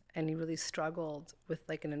converts and he really struggled with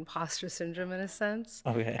like an imposter syndrome in a sense,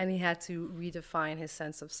 and he had to redefine his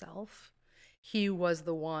sense of self, he was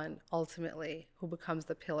the one ultimately who becomes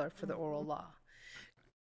the pillar for the oral law.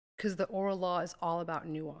 Because the oral law is all about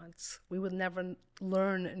nuance. We would never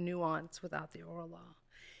learn nuance without the oral law.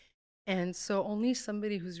 And so only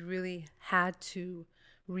somebody who's really had to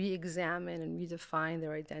re-examine and redefine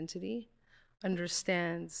their identity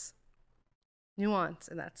understands nuance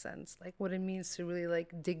in that sense, like what it means to really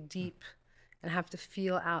like dig deep and have to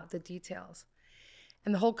feel out the details.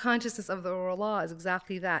 And the whole consciousness of the oral law is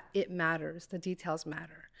exactly that. It matters. The details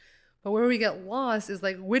matter. But where we get lost is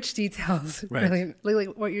like which details really,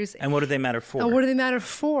 like what you're saying. And what do they matter for? And what do they matter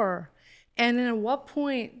for? And then at what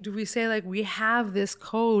point do we say like we have this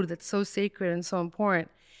code that's so sacred and so important,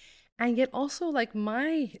 and yet also like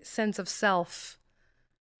my sense of self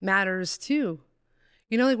matters too.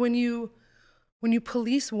 You know, like when you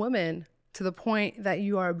police women to the point that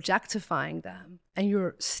you are objectifying them and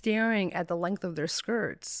you're staring at the length of their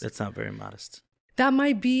skirts. That's not very modest. That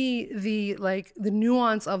might be the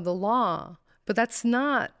nuance of the law, but that's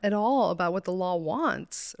not at all about what the law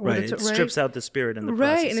wants. Right. It strips out the spirit in the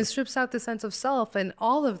process. Right, and it strips out the sense of self and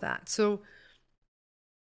all of that. So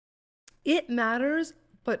it matters,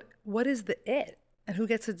 but what is the it, and who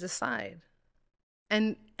gets to decide?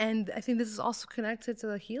 And I think this is also connected to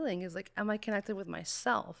the healing. Is like, am I connected with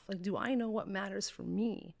myself? Like, do I know what matters for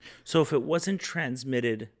me? So if it wasn't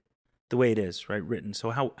transmitted the way it is, right, written,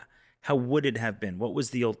 so how would it have been? What was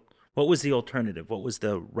What was the alternative? What was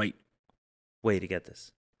the right way to get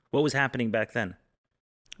this? What was happening back then?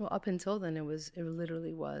 Well, up until then, it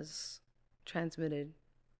literally was transmitted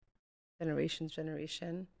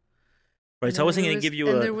generation. Right. And So I then wasn't there going to was, give you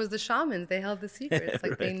and a there was the shamans. They held the secrets,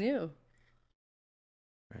 like they Right. knew.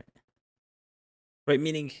 Right. Right.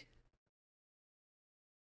 Meaning,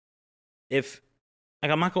 if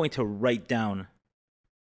like I'm not going to write down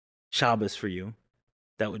Shabbos for you,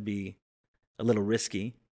 that would be a little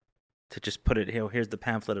risky to just put it here. Here's the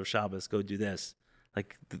pamphlet of Shabbos. Go do this.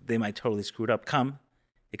 Like they might totally screw it up. Come,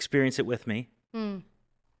 experience it with me, Mm.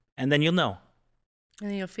 and then you'll know. And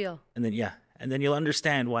then you'll feel. And then and then you'll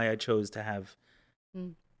understand why I chose to have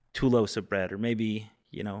Mm. 2 loaves of bread, or maybe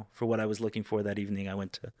for what I was looking for that evening, I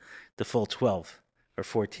went to the full 12 or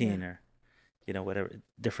 14 or whatever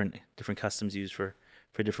different customs used for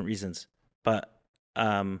different reasons. But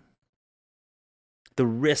the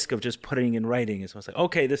risk of just putting in writing is almost like,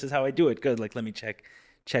 okay, this is how I do it. Good. Like let me check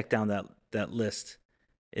down that list.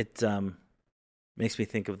 It makes me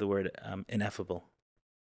think of the word ineffable.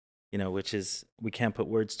 Which is we can't put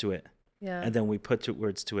words to it. Yeah. And then we put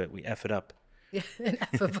words to it, we F it up. Yeah,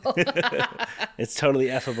 ineffable. It's totally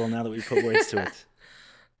effable now that we put words to it.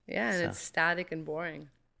 Yeah, and So. it's static and boring.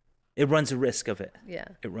 It runs a risk of it. Yeah.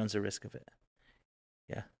 It runs a risk of it.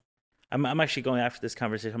 Yeah. I'm actually going after this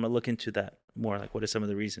conversation. I'm going to look into that more. Like, what are some of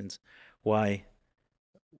the reasons why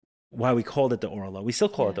we called it the oral law? We still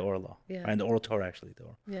call it the oral law. Yeah. And the oral Torah, actually. The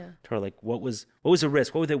oral Yeah. Torah, like, what was the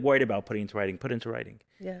risk? What were they worried about putting into writing? Put into writing.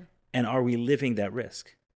 Yeah. And are we living that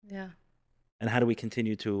risk? Yeah. And how do we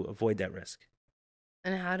continue to avoid that risk?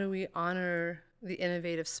 And how do we honor the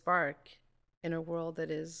innovative spark in a world that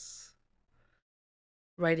is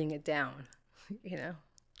writing it down, Right.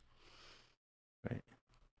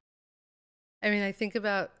 I mean, I think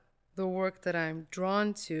about the work that I'm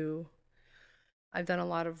drawn to. I've done a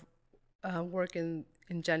lot of work in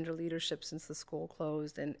gender leadership since the school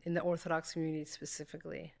closed, and in the Orthodox community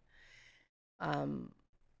specifically.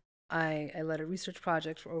 I led a research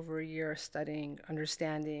project for over a year studying,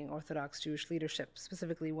 understanding Orthodox Jewish leadership,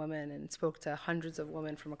 specifically women, and spoke to hundreds of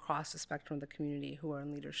women from across the spectrum of the community who are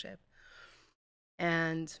in leadership.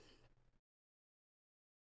 And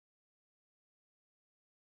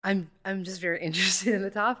I'm just very interested in the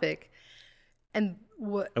topic. And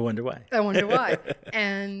I wonder why.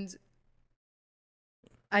 And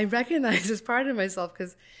I recognize this part of myself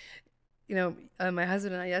because my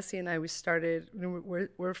husband and I, Yessi and I, we started,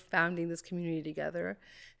 we're founding this community together.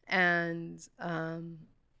 And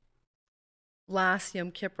last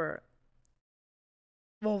Yom Kippur,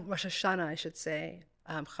 Rosh Hashanah, I should say,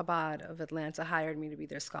 Chabad of Atlanta hired me to be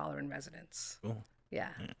their scholar in residence. Cool.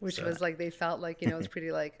 Yeah, which was like, they felt like, it was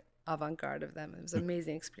pretty like avant-garde of them. It was an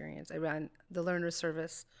amazing experience. I ran the learner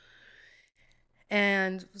service.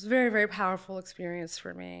 And it was a very, very powerful experience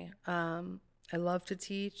for me. I love to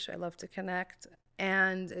teach. I love to connect.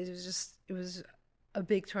 And it was a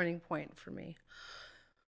big turning point for me.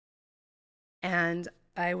 And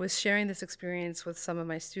I was sharing this experience with some of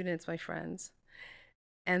my students, my friends.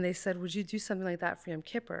 And they said, would you do something like that for Yom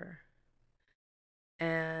Kippur?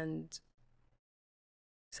 And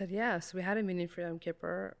I said, yeah. So we had a minyan for Yom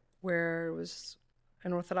Kippur where it was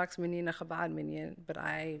an Orthodox minyan, a Chabad minyan, but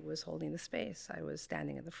I was holding the space. I was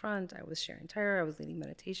standing at the front. I was sharing Torah. I was leading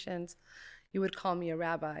meditations. You would call me a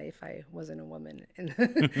rabbi if I wasn't a woman.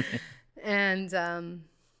 And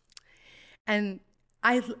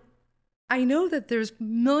I know that there's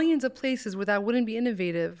millions of places where that wouldn't be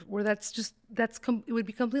innovative, where it would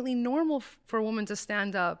be completely normal for a woman to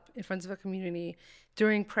stand up in front of a community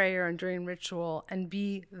during prayer and during ritual and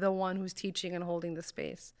be the one who's teaching and holding the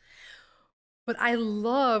space. But I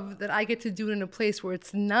love that I get to do it in a place where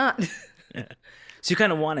it's not. Yeah. So you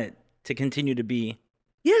kind of want it to continue to be.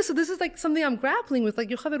 Yeah, so this is like something I'm grappling with. Like,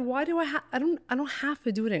 Yocheved, why do I don't have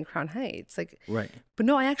to do it in Crown Heights. Like, Right. But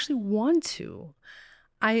no, I actually want to.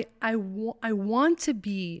 I want to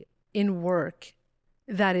be in work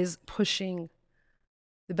that is pushing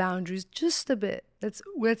the boundaries just a bit. That's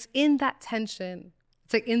in that tension.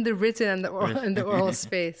 It's like in the written and the oral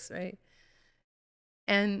space, right?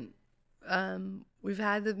 And we've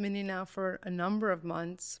had the minyan now for a number of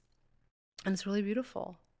months, and it's really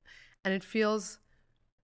beautiful. And it feels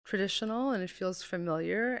traditional, and it feels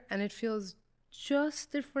familiar, and it feels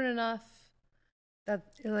just different enough that,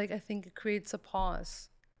 like, I think it creates a pause.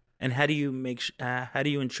 And how do you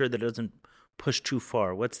ensure that it doesn't push too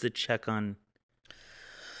far? What's the check on?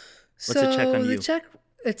 What's the check on you?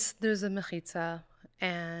 There's a mechitza,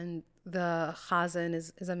 and the chazan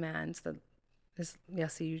is a man. So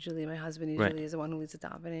Yessi usually, my husband usually is the one who leads the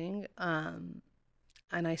davening. And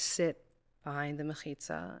I sit behind the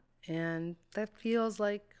mechitza, and that feels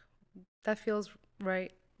right.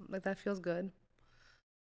 Like that feels good.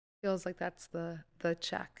 Feels like that's the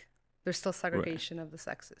check. There's still Right. segregation of the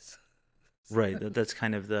sexes. Right. That's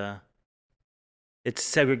kind of it's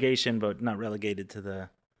segregation, but not relegated to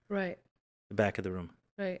Right, the back of the room.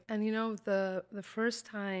 right. And the first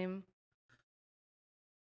time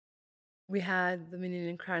we had the Minyan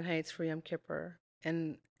in Crown Heights for Yom Kippur,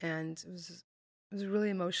 and it was really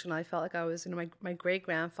emotional. I felt like I was, my great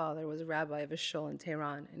grandfather was a rabbi of a shul in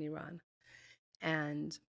Tehran in Iran,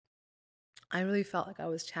 and I really felt like I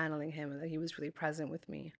was channeling him and that he was really present with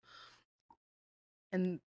me.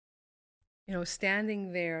 And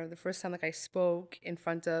standing there the first time, like I spoke in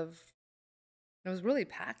front of, it was really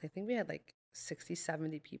packed. I think we had like 60,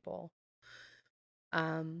 70 people.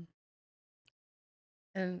 Um,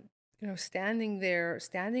 and standing there,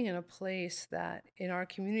 standing in a place that in our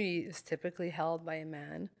community is typically held by a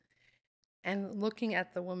man, and looking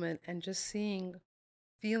at the woman and just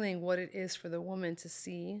feeling what it is for the woman to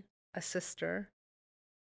see a sister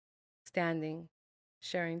standing,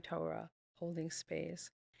 sharing Torah, holding space,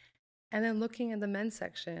 and then looking at the men's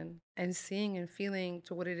section and seeing and feeling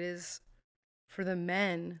to what it is for the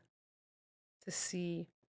men to see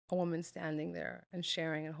a woman standing there and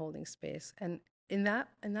sharing and holding space. And in that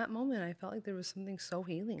moment, I felt like there was something so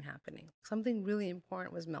healing happening. Something really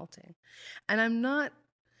important was melting. And I'm not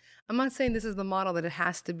saying this is the model that it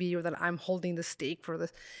has to be, or that I'm holding the stake for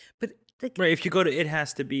this, but like, Right. If you go to it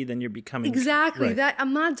has to be, then you're becoming exactly right. that.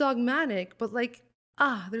 I'm not dogmatic, but like,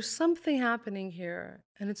 there's something happening here,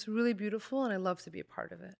 and it's really beautiful, and I love to be a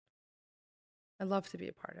part of it. I love to be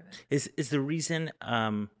a part of it. Is the reason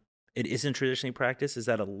it isn't traditionally practiced? Is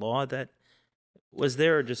that a law that was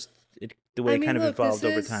there, or just the way I it mean, kind of look, evolved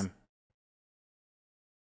over time?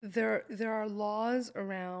 there are laws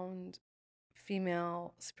around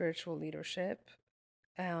female spiritual leadership,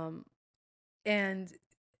 um, and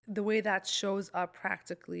the way that shows up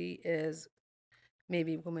practically is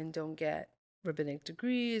maybe women don't get rabbinic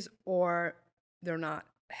degrees, or they're not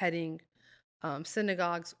heading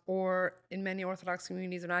synagogues, or in many Orthodox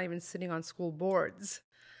communities, they're not even sitting on school boards.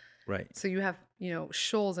 Right. So you have,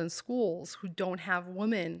 shuls and schools who don't have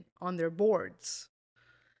women on their boards,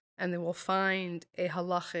 and they will find a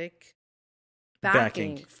halachic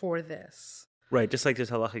Backing. backing for this. Right. Just like there's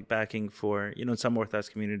halachic backing for, in some Orthodox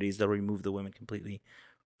communities, they'll remove the women completely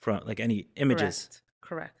from like any images.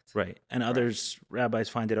 Correct. Right. And others, rabbis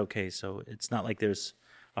find it okay. So it's not like there's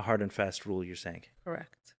a hard and fast rule, you're saying,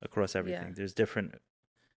 Correct. across everything. Yeah. There's different,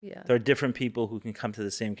 Yeah. there are different people who can come to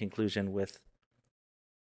the same conclusion with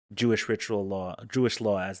Jewish law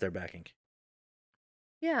as their backing.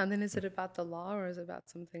 Yeah. And then is it about the law, or is it about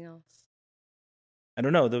something else? I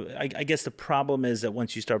don't know. I guess the problem is that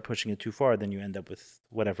once you start pushing it too far, then you end up with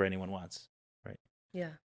whatever anyone wants, right?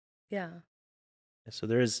 Yeah. Yeah. So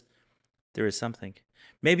there is something.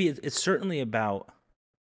 Maybe it's certainly about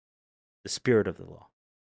the spirit of the law.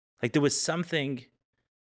 Like there was something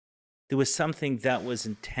that was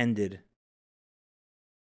intended.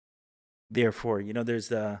 Therefore,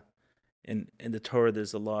 there's in the Torah,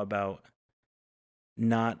 there's a law about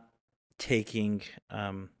not taking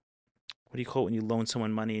what do you call it when you loan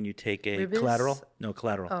someone money and you take a Ribis? collateral? No,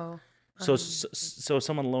 collateral. Oh. So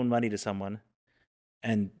someone loaned money to someone,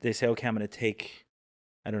 and they say, okay, I'm going to take,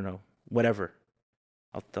 I don't know, whatever.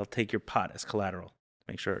 I'll take your pot as collateral.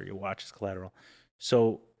 Make sure your watch is collateral.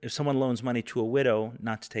 So if someone loans money to a widow,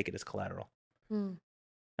 not to take it as collateral.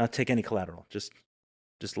 Not take any collateral. Just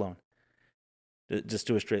loan. Just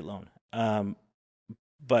do a straight loan.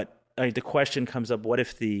 But the question comes up: what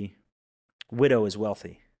if the widow is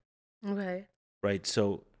wealthy? Okay. Right.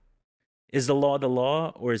 So is the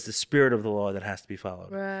law, or is the spirit of the law that has to be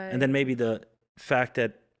followed? Right. And then maybe the fact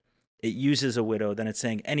that it uses a widow, then it's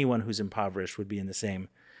saying anyone who's impoverished would be in the same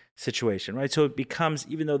situation, right? So it becomes,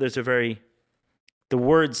 even though there's the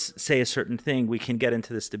words say a certain thing, we can get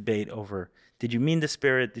into this debate over, did you mean the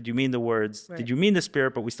spirit? Did you mean the words? Right. Did you mean the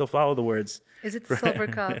spirit, but we still follow the words? Is it the silver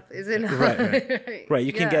cup? Is it not? Right.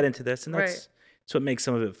 You can Yeah. get into this, and that's Right. what makes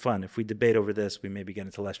some of it fun. If we debate over this, we maybe get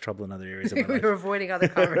into less trouble in other areas of our life. We're avoiding other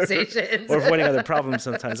conversations. Or avoiding other problems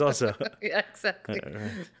sometimes also. Yeah, exactly.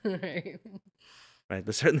 Right. Right,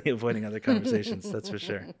 but certainly avoiding other conversations, that's for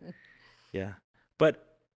sure. Yeah.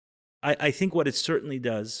 But I think what it certainly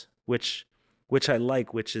does, which I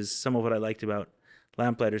like, which is some of what I liked about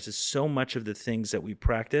Lamplighters, is so much of the things that we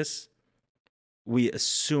practice, we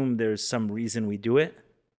assume there's some reason we do it,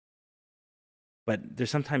 but there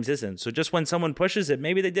sometimes isn't. So just when someone pushes it,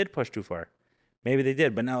 maybe they did push too far. Maybe they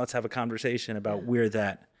did, but now let's have a conversation about where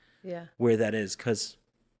that is. Because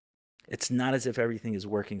It's not as if everything is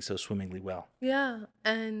working so swimmingly well. Yeah,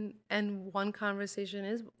 and one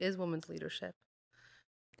conversation is women's leadership.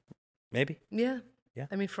 Maybe. Yeah. Yeah.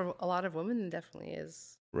 I mean, for a lot of women, it definitely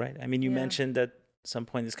is. Right. I mean, you Yeah. mentioned at some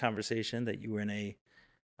point in this conversation that you were in a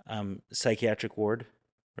psychiatric ward,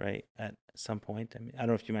 right? At some point. I mean, I don't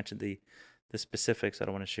know if you mentioned the specifics. I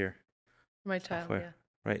don't want to share For my stuff child, where, yeah.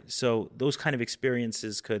 right? So those kind of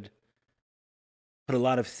experiences could put a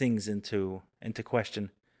lot of things into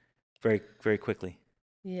question very very quickly.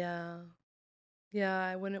 Yeah. Yeah,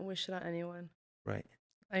 I wouldn't wish it on anyone. Right.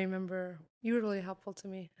 I remember you were really helpful to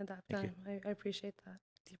me at that Thank you. time. I appreciate that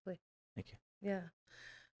deeply. Thank you. Yeah.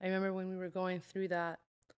 I remember when we were going through that,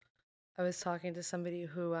 I was talking to somebody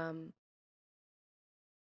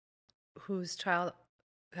whose child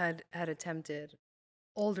had attempted,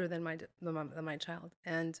 older than my child,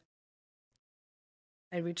 and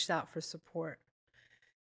I reached out for support.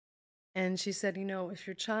 And she said, if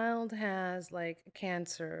your child has like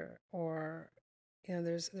cancer, or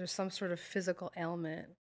there's some sort of physical ailment,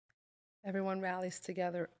 everyone rallies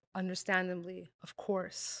together, understandably, of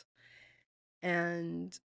course,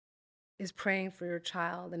 and is praying for your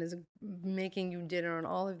child and is making you dinner and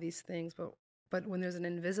all of these things. But when there's an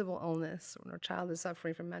invisible illness, when a child is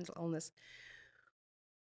suffering from mental illness,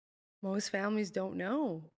 most families don't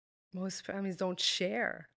know. Most families don't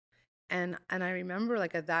share. And I remember,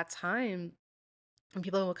 like, at that time, when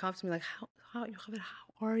people would come up to me like, how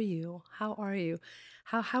are you? How are you?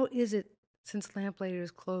 How is it since Lamplighter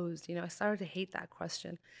is closed? I started to hate that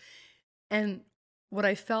question. And what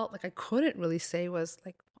I felt like I couldn't really say was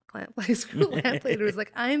like, Lamplighter, screw Lamplighter. It was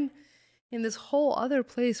like, I'm in this whole other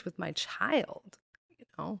place with my child, you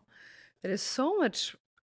know, that is so much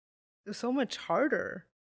harder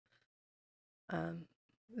um,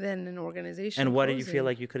 than an organization And why did you feel closing.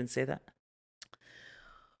 like you couldn't say that?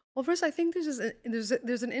 Well, first, I think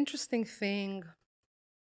there's an interesting thing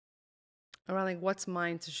around like what's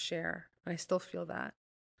mine to share. And I still feel that.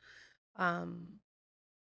 Um,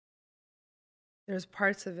 there's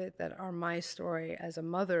parts of it that are my story as a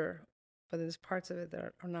mother, but there's parts of it that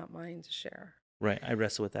are not mine to share. Right. I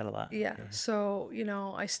wrestle with that a lot. Yeah. Yeah. So,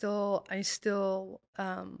 I still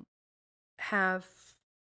have,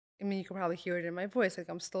 I mean, you can probably hear it in my voice. Like,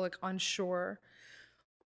 I'm still like unsure.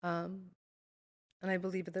 Um, and I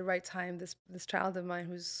believe at the right time, this child of mine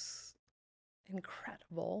who's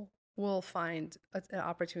incredible will find an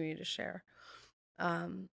opportunity to share.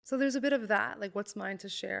 So there's a bit of that, like what's mine to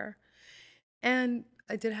share. And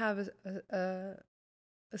I did have a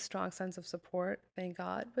strong sense of support, thank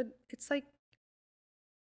God. But it's like,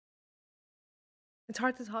 it's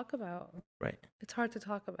hard to talk about. Right. It's hard to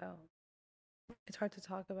talk about. It's hard to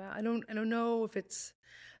talk about. I don't know if it's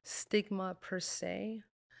stigma per se,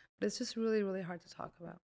 but it's just really, really hard to talk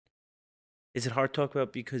about. Is it hard to talk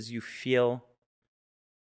about because you feel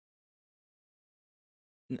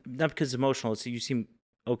not because it's emotional? So you seem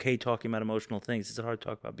okay talking about emotional things. Is it hard to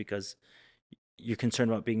talk about because you're concerned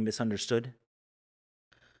about being misunderstood?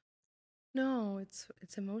 No, it's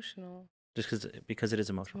emotional. Just because it is It's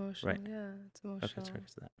emotional, emotional. right? Yeah, it's Okay, emotional. sorry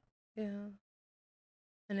for that. Yeah.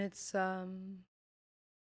 And it's I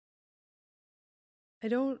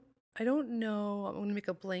don't I don't know, I'm going to make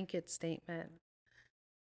a blanket statement.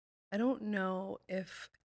 I don't know if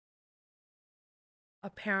a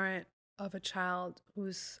parent of a child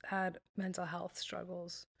who's had mental health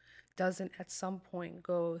struggles doesn't at some point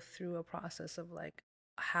go through a process of like,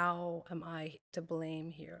 how am I to blame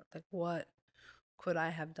here? Like, what could I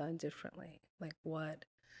have done differently? Like, what?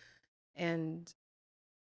 And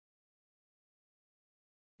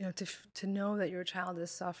to know that your child is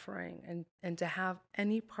suffering, and to have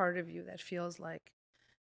any part of you that feels like,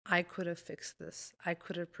 I could have fixed this, I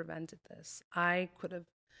could have prevented this, I could have,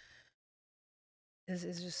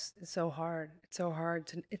 is just, it's so hard. It's so hard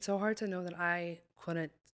to know that I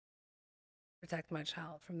couldn't protect my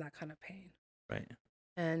child from that kind of pain. Right.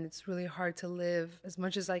 And it's really hard to live as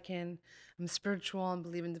much as I can. I'm spiritual and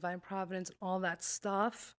believe in divine providence and all that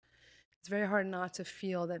stuff. It's very hard not to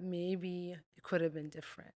feel that maybe it could have been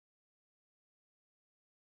different.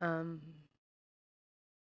 Um,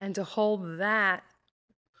 and to hold that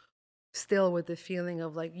still with the feeling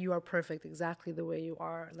of like, you are perfect exactly the way you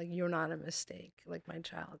are. Like, you're not a mistake. Like, my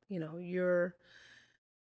child, you're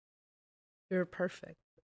perfect.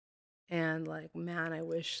 And like, man, I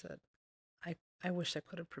wish that I wish I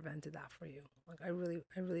could have prevented that for you. Like, I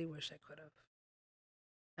really wish I could have.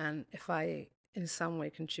 And if I in some way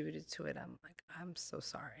contributed to it, I'm like, I'm so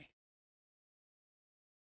sorry.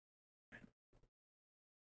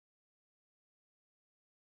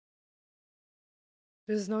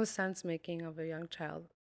 There's no sense making of a young child,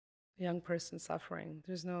 a young person suffering.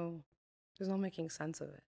 There's no There's no making sense of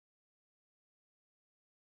it.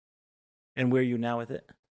 And where are you now with it?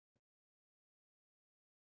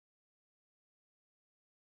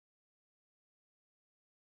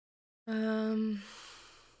 Um,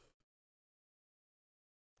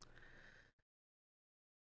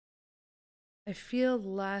 I feel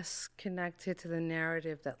less connected to the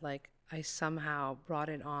narrative that like I somehow brought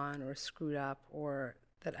it on or screwed up or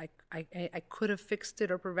that I could have fixed it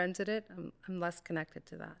or prevented it. I'm less connected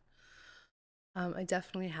to that. I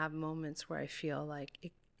definitely have moments where I feel like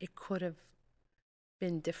it could have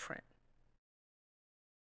been different.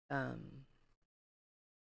 Um,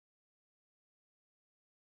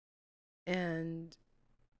 and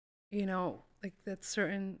like that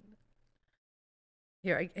certain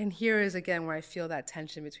and here is again where I feel that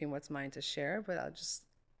tension between what's mine to share, but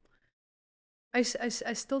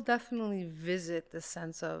I still definitely visit the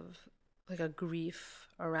sense of like a grief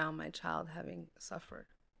around my child having suffered.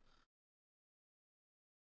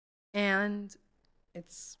 And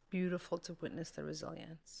it's beautiful to witness the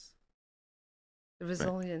resilience. The Right.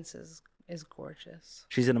 resilience is gorgeous.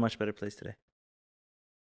 She's in a much better place today.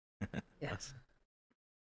 Yes. Awesome.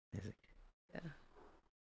 Amazing.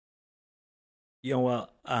 Yeah.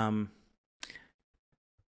 Well,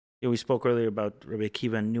 we spoke earlier about Rabbi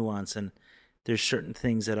Akiva and nuance, and there's certain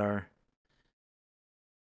things that are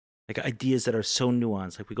like ideas that are so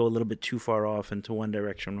nuanced. Like we go a little bit too far off into one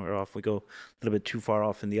direction, we're off. We go a little bit too far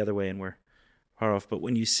off in the other way, and we're far off. But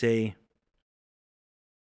when you say,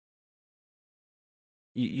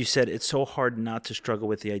 you said it's so hard not to struggle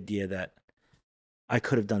with the idea that I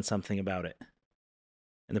could have done something about it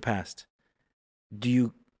in the past. Do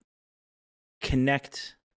you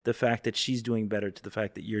connect the fact that she's doing better to the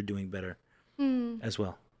fact that you're doing better as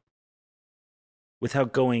well,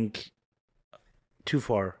 without going too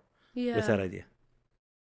far with that idea?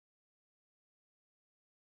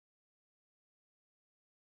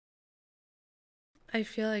 I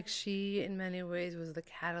feel like she, in many ways, was the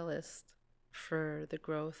catalyst for the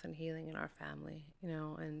growth and healing in our family,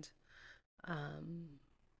 and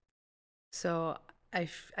so I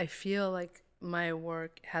feel like my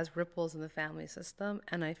work has ripples in the family system,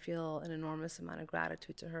 and I feel an enormous amount of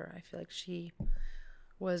gratitude to her. I feel like she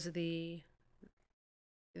was the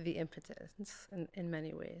impetus in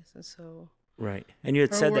many ways, and so Right. And you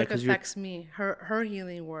had her said that work because affects me. Her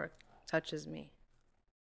healing work touches me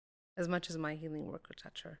as much as my healing work would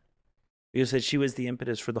touch her. you said she was the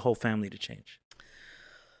impetus for the whole family to change.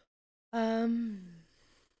 Yeah,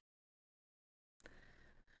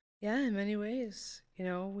 in many ways,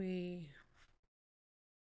 we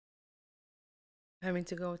having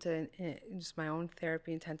to go to just my own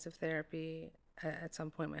therapy, intensive therapy. At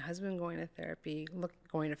some point, my husband going to therapy,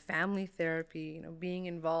 going to family therapy, being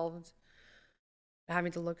involved,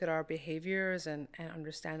 having to look at our behaviors and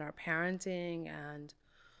understand our parenting, and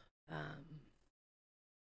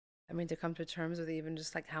having to come to terms with even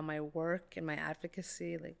just like how my work and my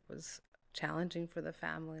advocacy like was challenging for the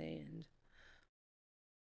family. And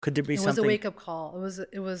Could there be it something? was a wake up call.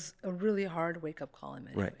 It was a really hard wake up call in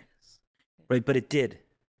many ways. Right, but it did.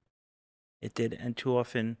 It did, and too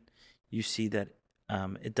often you see that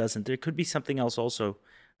it doesn't. There could be something else also.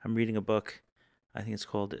 I'm reading a book. I think it's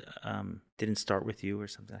called "Didn't Start with You" or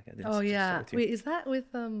something like that. Oh yeah. Wait, is that with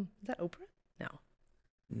is that Oprah? No.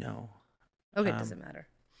 No. Okay, doesn't matter.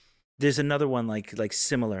 There's another one like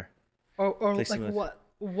similar. Or like similar.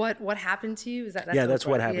 What happened to you? Is that? That's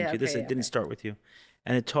what happened to you. Okay, This didn't start with you,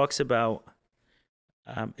 and it talks about.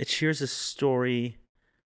 It shares a story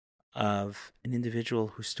of an individual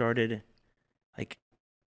who started, like,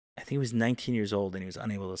 I think he was 19 years old and he was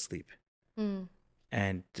unable to sleep.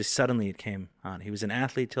 And just suddenly it came on. He was an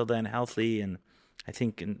athlete till then, healthy, and I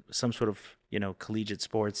think in some sort of, collegiate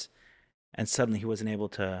sports. And suddenly he wasn't able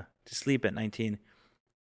to sleep at 19.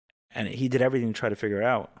 And he did everything to try to figure it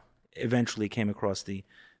out. Eventually came across the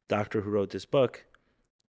doctor who wrote this book.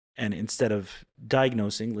 And instead of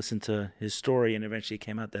diagnosing, listened to his story, and eventually it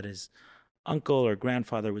came out that his uncle or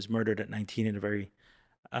grandfather was murdered at 19 in a very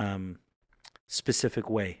specific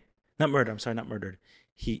way. Not murdered.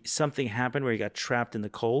 Something happened where he got trapped in the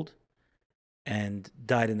cold and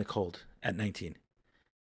died in the cold at 19.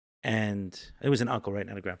 And it was an uncle, right?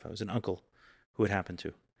 Not a grandfather. It was an uncle who it happened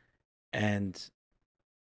to. And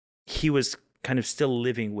he was kind of still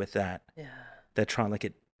living with that trauma, like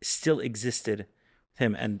it still existed with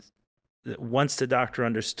him. And once the doctor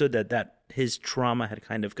understood that his trauma had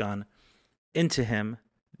kind of gone into him,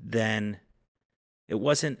 then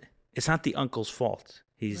it's not the uncle's fault.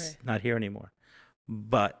 He's not here anymore.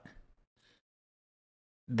 But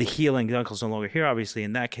the healing, the uncle's no longer here, obviously,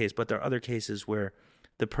 in that case, but there are other cases where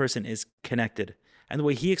the person is connected. And the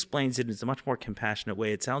way he explains it is a much more compassionate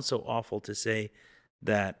way. It sounds so awful to say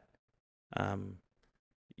that,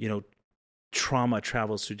 you know, trauma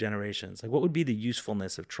travels through generations. Like, what would be the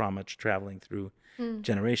usefulness of trauma traveling through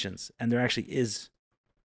generations? And there actually is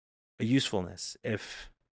a usefulness. If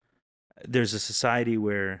there's a society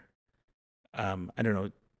where, I don't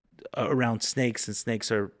know, around snakes, and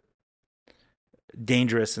snakes are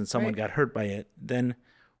dangerous and someone got hurt by it, then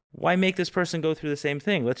why make this person go through the same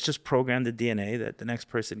thing? Let's just program the DNA that the next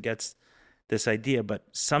person gets this idea. But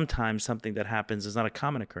sometimes something that happens is not a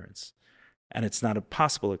common occurrence, and it's not a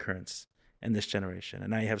possible occurrence in this generation.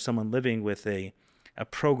 And now you have someone living with a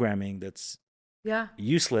programming that's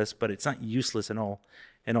useless, but it's not useless in all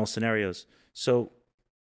scenarios. So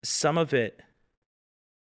some of it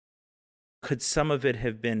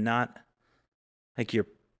have been not like your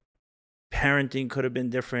parenting could have been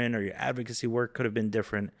different or your advocacy work could have been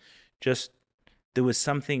different. Just there was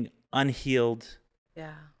something unhealed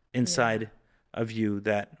inside of you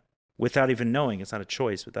that, without even knowing, it's not a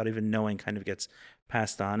choice, without even knowing, kind of gets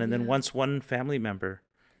passed on. And then once one family member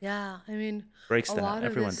breaks that,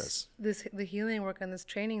 everyone does. The healing work and this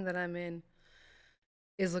training that I'm in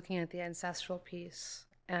is looking at the ancestral piece.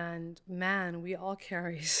 And man, we all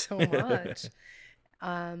carry so much.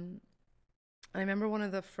 I remember one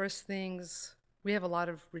of the first things, we have a lot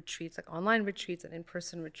of retreats, like online retreats and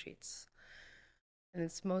in-person retreats. And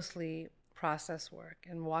it's mostly process work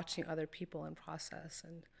and watching other people in process.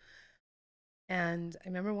 And I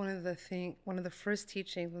remember one of the first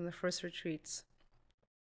teachings, one of the first retreats,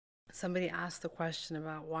 somebody asked the question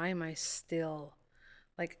about, why am I still,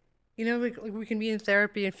 like, you know, we can be in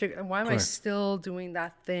therapy and figure, why am I still doing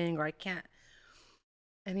that thing, or I can't.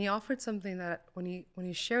 And he offered something that when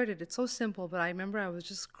he shared it, it's so simple, but I remember I was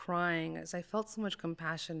just crying as I felt so much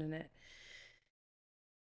compassion in it.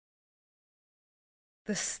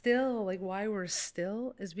 The still, like why we're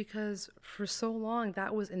still, is because for so long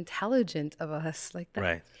that was intelligent of us. Like that,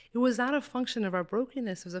 right. It was not a function of our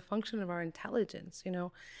brokenness, it was a function of our intelligence, you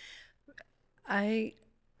know. I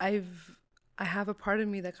have a part of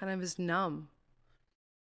me that kind of is numb.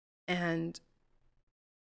 And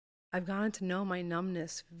I've gotten to know my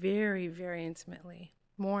numbness very, very intimately,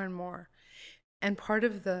 more and more. And part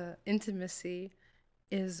of the intimacy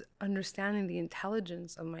is understanding the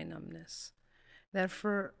intelligence of my numbness. That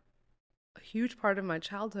for a huge part of my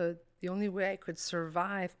childhood, the only way I could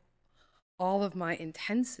survive all of my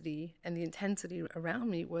intensity and the intensity around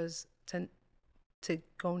me was to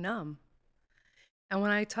go numb. And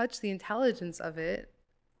when I touch the intelligence of it,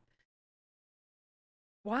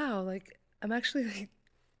 wow, like I'm actually like,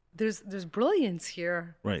 there's brilliance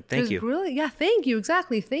here. Right. Thank you. Brilliant. Yeah. Thank you.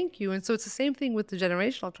 Exactly. Thank you. And so it's the same thing with the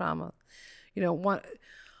generational trauma. You know,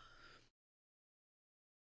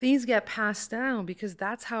 things get passed down because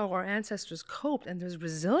that's how our ancestors coped, and there's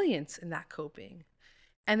resilience in that coping.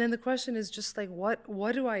 And then the question is just like,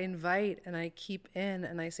 what do I invite and I keep in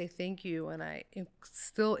and I say thank you and I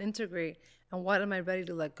still integrate, and what am I ready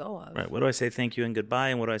to let go of? Right. What do I say thank you and goodbye,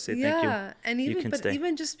 and what do I say thank you? Yeah, and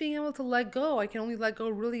even just being able to let go, I can only let go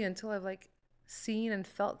really until I've like seen and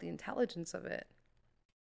felt the intelligence of it.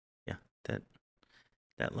 Yeah,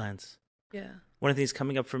 that lens. Yeah. One of the things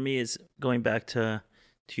coming up for me is going back to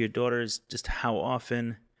your daughters, just how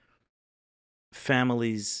often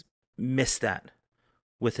families miss that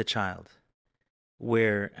with a child,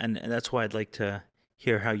 where and that's why I'd like to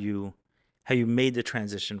hear how you made the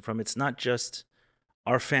transition from, it's not just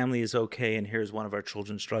our family is okay and here's one of our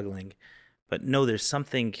children struggling, but no, there's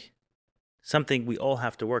something we all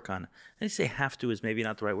have to work on. I say have to is maybe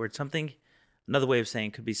not the right word. Another way of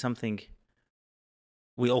saying could be something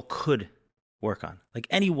we all could work on. Like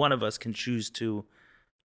any one of us can choose to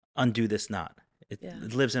undo this knot.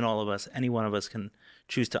 It lives in all of us. Any one of us can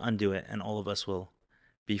choose to undo it, and all of us will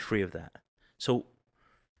be free of that. So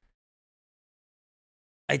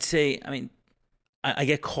I'd say, I mean, I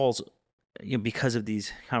get calls, you know, because of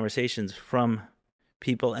these conversations from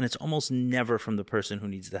people, and it's almost never from the person who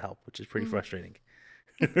needs the help, which is pretty frustrating.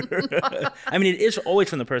 I mean, it is always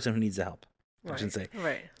from the person who needs the help. I shouldn't say.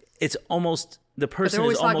 Right. It's almost the person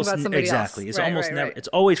is almost exactly. It's almost never. It's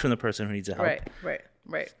always from the person who needs the help.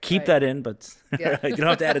 Right. Keep that in, but you don't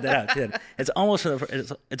have to edit that out. It's almost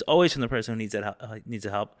it's always from the person who needs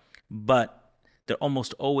the help, but they're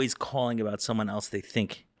almost always calling about someone else they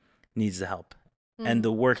think needs the help, and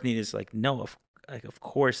the work need is like, no, of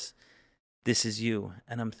course, this is you,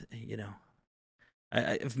 and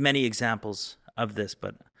I have many examples of this,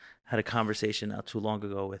 but I had a conversation not too long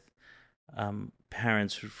ago with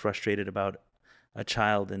parents who were frustrated about a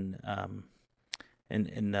child in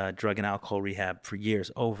drug and alcohol rehab for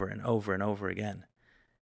years, over and over and over again.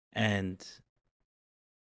 And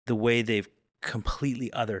the way they've completely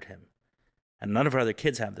othered him. And none of our other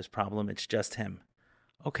kids have this problem. It's just him.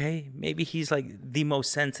 Okay, maybe he's like the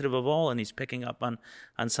most sensitive of all, and he's picking up on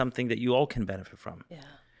something that you all can benefit from. Yeah.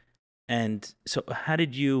 And so how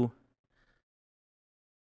did you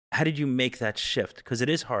make that shift? Because it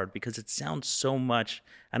is hard, because it sounds so much,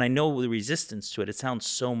 and I know the resistance to it, it sounds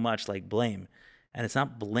so much like blame. And it's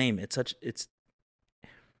not blame. It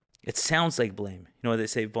sounds like blame. You know what they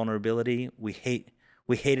say, vulnerability, we hate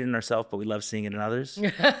it in ourselves, but we love seeing it in others.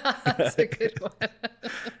 That's a good one.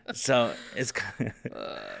 So it's kind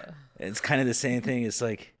of the same thing. It's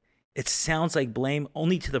like, it sounds like blame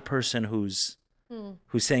only to the person who's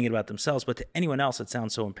saying it about themselves, but to anyone else, it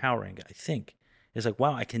sounds so empowering, I think. It's like,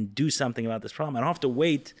 wow, I can do something about this problem. I don't have to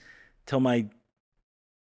wait till my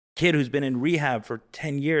kid who's been in rehab for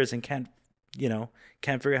 10 years and can't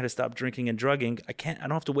figure out how to stop drinking and drugging. I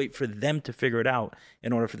don't have to wait for them to figure it out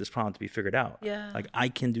in order for this problem to be figured out. Yeah. Like, I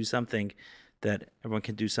can do something that everyone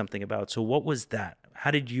can do something about. So what was that?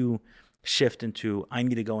 How did you shift into, I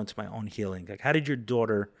need to go into my own healing? Like, how did your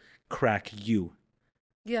daughter crack you?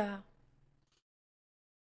 Yeah.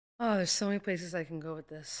 Oh, there's so many places I can go with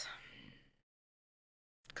this.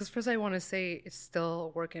 Because first I want to say it's still a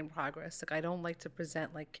work in progress. Like, I don't like to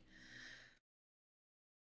present like,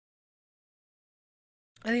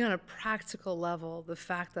 I think on a practical level, the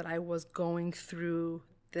fact that I was going through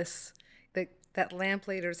this, that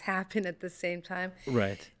lamplighters happen at the same time.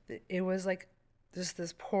 Right. It was like just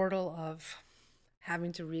this portal of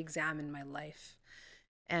having to re-examine my life.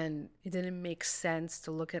 And it didn't make sense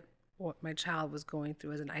to look at what my child was going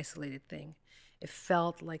through as an isolated thing. It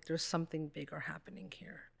felt like there's something bigger happening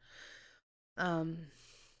here. And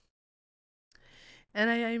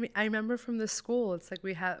I remember from the school, it's like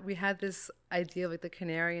we had this idea of like the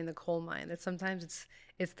canary in the coal mine, that sometimes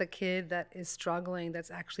it's the kid that is struggling that's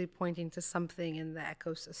actually pointing to something in the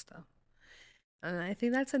ecosystem. And I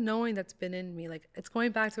think that's a knowing that's been in me. Like, it's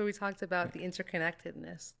going back to what we talked about, the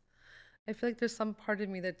interconnectedness. I feel like there's some part of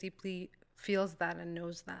me that deeply feels that and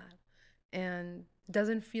knows that. And it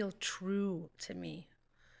doesn't feel true to me.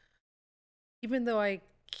 Even though I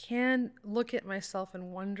can look at myself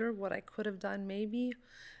and wonder what I could have done maybe,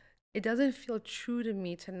 it doesn't feel true to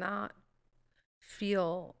me to not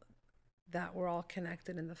feel that we're all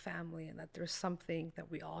connected in the family and that there's something that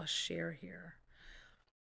we all share here.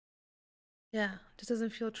 Yeah, it just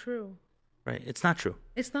doesn't feel true. Right. It's not true.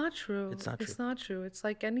 It's not true. It's not true. It's not true. It's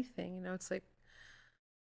like anything, it's like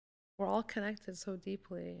we're all connected so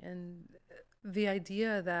deeply. And the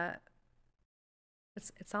idea that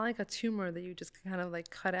it's not like a tumor that you just kind of like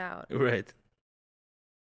cut out. Right.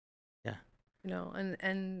 Yeah.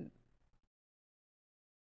 And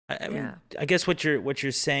I mean, I guess what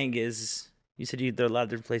you're saying is, you said there are a lot of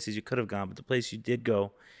different places you could have gone, but the place you did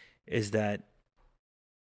go is that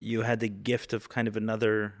you had the gift of kind of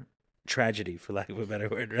another tragedy, for lack of a better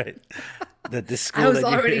word, right? That this school, I was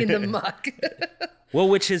already in the muck. Well,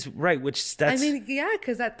 which is right, that's, I mean, yeah,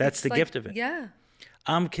 because that's the like, gift of it. Yeah.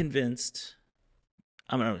 I'm convinced,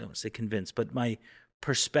 I don't want to say convinced, but my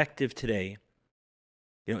perspective today,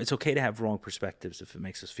 it's okay to have wrong perspectives if it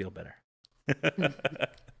makes us feel better.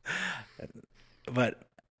 But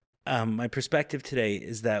my perspective today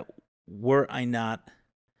is that were I not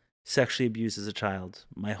sexually abused as a child,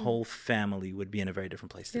 my whole family would be in a very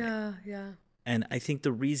different place today. Yeah, yeah. And I think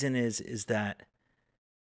the reason is that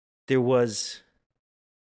there was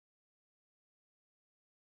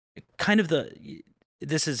kind of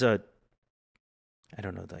this is I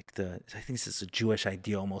think this is a Jewish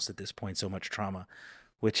idea almost at this point, so much trauma,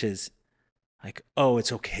 which is like, oh,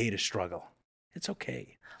 it's okay to struggle. It's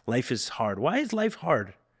okay. Life is hard. Why is life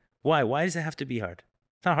hard? Why? Why does it have to be hard?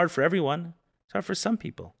 It's not hard for everyone. It's hard for some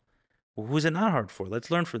people. Well, who's it not hard for?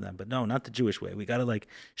 Let's learn from them. But no, not the Jewish way. We got to like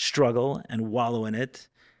struggle and wallow in it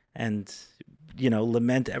and,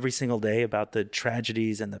 lament every single day about the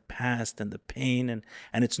tragedies and the past and the pain, and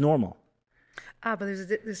it's normal. But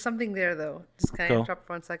there's something there though. Just kind of interrupt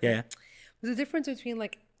for 1 second. Yeah. There's a difference between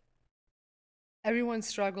like everyone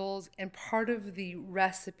struggles, and part of the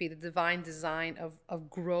recipe, the divine design of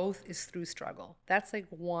growth is through struggle. That's like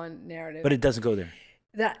one narrative. But it doesn't go there.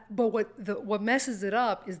 But what messes it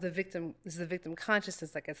up is the victim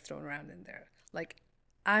consciousness that gets thrown around in there. Like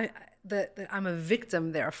that I'm a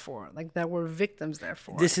victim, therefore, like that we're victims,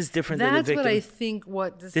 therefore. This is different than the victim. That's what I think.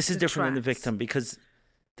 This is different than the victim, because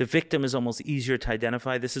the victim is almost easier to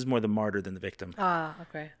identify. This is more the martyr than the victim.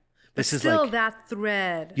 Okay. But this still, is like that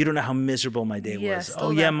thread. You don't know how miserable my day was.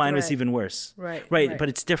 Oh yeah, mine was even worse. Right. But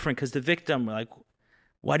it's different because the victim, like,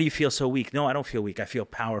 why do you feel so weak? No, I don't feel weak. I feel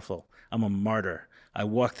powerful. I'm a martyr. I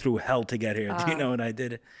walked through hell to get here. Do you know what I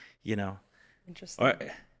did? Interesting.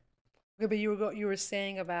 Okay, but you were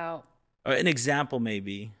saying about Or an example,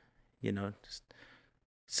 maybe, just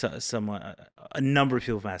someone, a number of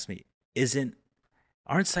people have asked me,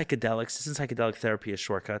 aren't psychedelics, isn't psychedelic therapy a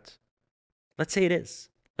shortcut? Let's say it is.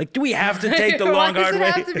 Like, do we have to take the long, hard way?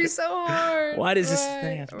 Why does it have to be so hard? Why does this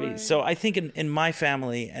thing have to be? Right. So I think in my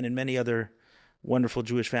family and in many other wonderful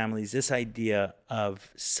Jewish families, this idea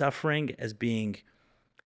of suffering as being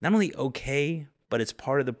not only okay, but it's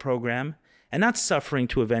part of the program, and not suffering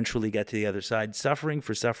to eventually get to the other side, suffering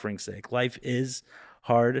for suffering's sake. Life is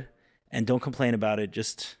hard, and don't complain about it.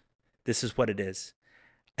 Just, this is what it is.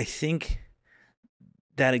 I think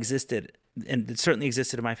that existed, and it certainly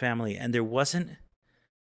existed in my family, and there wasn't,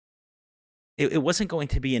 it wasn't going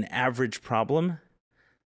to be an average problem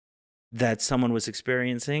that someone was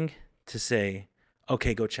experiencing to say,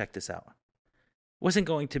 okay, go check this out. It wasn't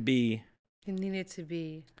going to be, it needed to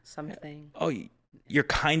be something. oh, you're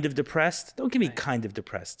kind of depressed? Don't give me Right. kind of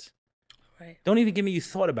depressed. Right. Don't even give me you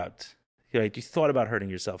thought about hurting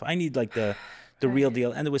yourself. I need like the real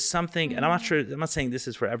deal. And there was something, and I'm not saying this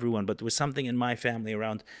is for everyone, but there was something in my family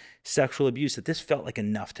around sexual abuse that this felt like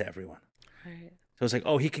enough to everyone. Right. So it's like,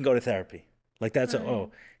 oh, he can go to therapy. Like that's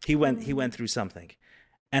he went through something.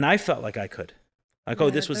 And I felt like I could. Like, oh,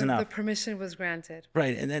 this was enough. The permission was granted.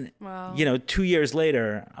 Right. And then, Wow. 2 years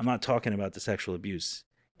later, I'm not talking about the sexual abuse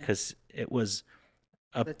because it was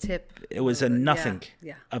The tip. it was a of the- nothing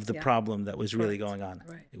yeah, of the yeah. problem that was really Correct. going on.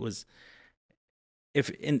 Right. It was, if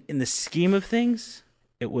in the scheme of things,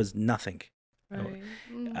 it was nothing. Right.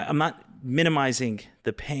 I'm not minimizing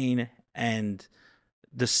the pain and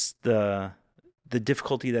the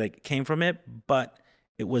difficulty that came from it, but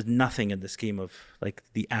it was nothing in the scheme of like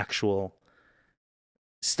the actual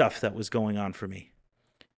stuff that was going on for me.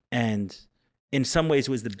 And in some ways,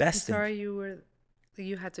 it was the best thing. Sorry,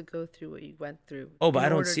 you had to go through what you went through. Oh, but I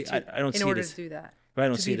don't order see. to- I don't see in it order as to do that. right. I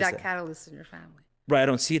don't To see be it as that that. catalyst in your family. Right. I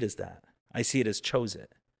don't see it as that. I see it as chose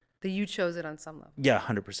it. That you chose it on some level. Yeah,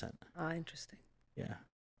 100%. Ah, interesting. Yeah.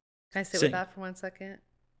 Can I sit Same. with that for 1 second?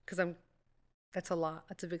 Because that's a lot.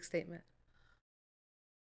 That's a big statement.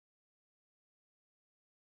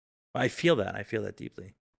 I feel that. I feel that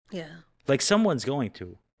deeply. Yeah. Like someone's going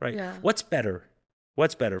to, right? Yeah. What's better?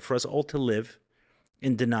 What's better for us all to live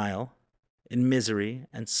in denial, in misery,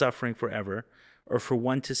 and suffering forever, or for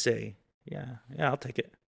one to say, yeah, I'll take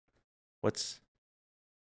it. What's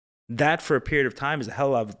that for a period of time is a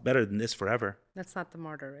hell of a lot better than this forever. That's not the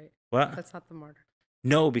martyr, right? What? That's not the martyr.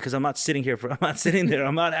 No, because I'm not sitting there.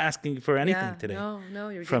 I'm not asking for anything Yeah, today No,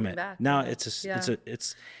 you're from giving it. back. Now Yeah. it's Yeah.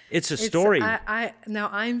 a story. Now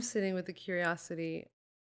I'm sitting with the curiosity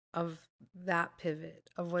of that pivot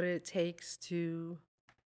of what it takes to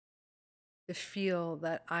feel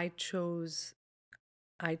that I chose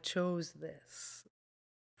this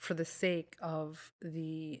for the sake of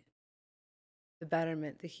the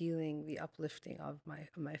betterment, the healing, the uplifting of my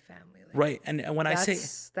family. Like, Right. And when I say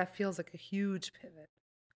that feels like a huge pivot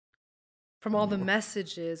from all the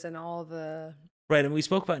messages and all the right, and we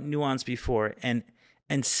spoke about nuance before, and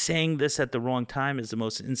saying this at the wrong time is the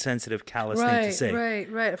most insensitive, callous thing to say.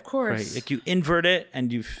 Right, of course. Right, like you invert it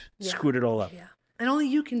and you've screwed it all up. Yeah, and only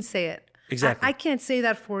you can say it. Exactly. I can't say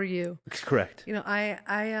that for you. Correct.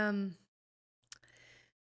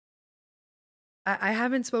 I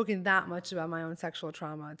haven't spoken that much about my own sexual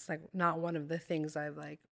trauma. It's like not one of the things I've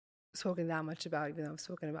like spoken that much about, even though I've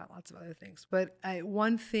spoken about lots of other things. But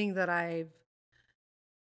one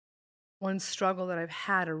struggle that I've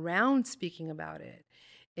had around speaking about it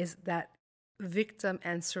is that victim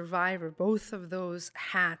and survivor, both of those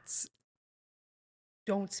hats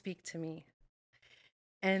don't speak to me.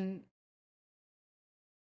 And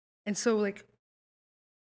so like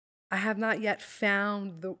I have not yet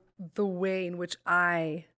found the way in which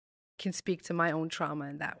I can speak to my own trauma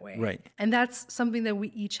in that way. Right. And that's something that we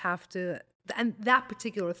each have to, and that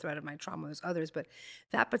particular thread of my trauma, there's others, but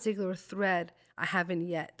that particular thread I haven't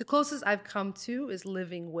yet. The closest I've come to is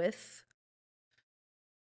living with,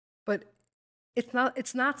 but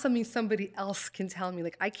it's not something somebody else can tell me.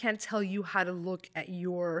 Like I can't tell you how to look at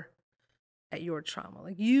your trauma.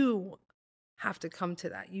 Like you have to come to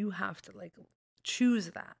that. You have to like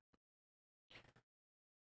choose that.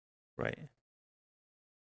 Right.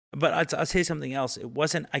 But I'll say something else. It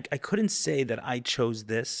wasn't, I couldn't say that I chose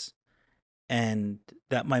this and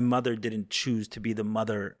that my mother didn't choose to be the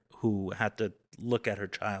mother who had to look at her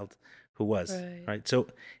child who was, right? So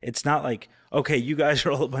it's not like, okay, you guys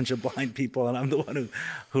are all a bunch of blind people and I'm the one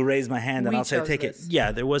who raised my hand and I'll say, take it.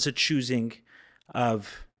 Yeah, there was a choosing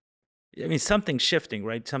of, I mean, something shifting,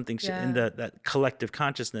 right? Something in that collective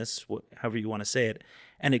consciousness, however you want to say it.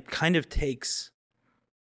 And it kind of takes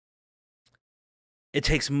it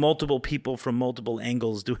takes multiple people from multiple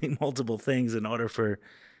angles doing multiple things in order for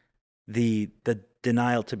the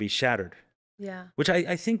denial to be shattered. Yeah. Which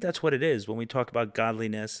I think that's what it is when we talk about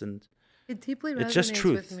godliness, and It deeply it's just resonates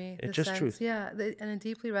with truth. me, It's this just sense. truth. Yeah, and it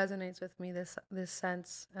deeply resonates with me, this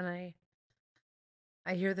sense, and I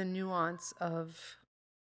hear the nuance of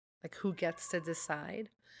like who gets to decide,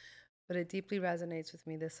 but it deeply resonates with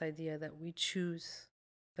me, this idea that we choose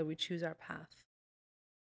our path,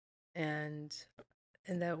 and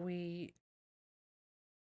that we,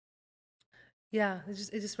 yeah, it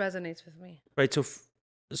just resonates with me. Right.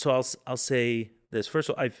 So I'll say this. First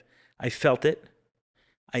of all, I felt it.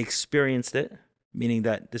 I experienced it, meaning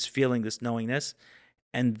that this feeling, this knowingness.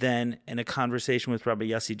 And then in a conversation with Rabbi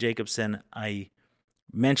Yossi Jacobson, I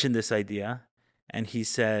mentioned this idea, and he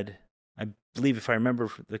said, I believe if I remember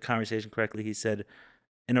the conversation correctly, he said,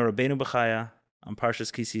 in a Rabbeinu B'chaya on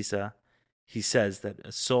Parshas Kisisa, he says that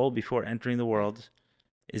a soul before entering the world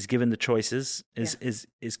is given the choices, is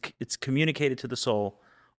it's communicated to the soul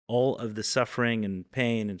all of the suffering and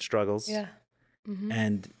pain and struggles, Yeah. Mm-hmm.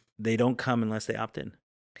 and they don't come unless they opt in.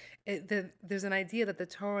 There's an idea that the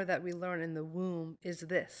Torah that we learn in the womb is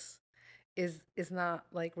not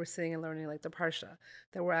like we're sitting and learning like the Parsha,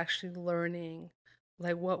 that we're actually learning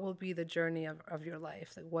like what will be the journey of your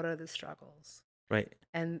life, like what are the struggles, Right.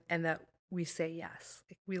 and that we say yes,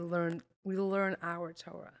 like we learn our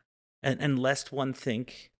Torah. And lest one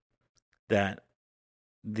think that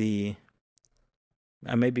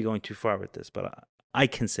I may be going too far with this, but I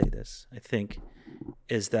can say this, I think,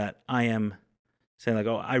 is that I am saying like,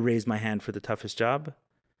 oh, I raised my hand for the toughest job.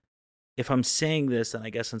 If I'm saying this, and I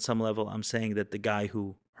guess on some level, I'm saying that the guy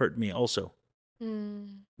who hurt me also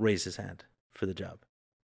raised his hand for the job.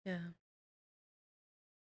 Yeah.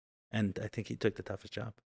 And I think he took the toughest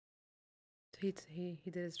job. He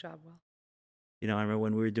did his job well. I remember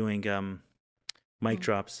when we were doing mic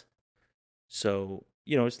drops. So,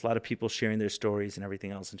 it's a lot of people sharing their stories and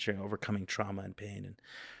everything else, and sharing overcoming trauma and pain and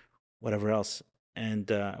whatever else.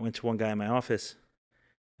 And I went to one guy in my office,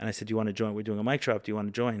 and I said, "Do you want to join? We're doing a mic drop. Do you want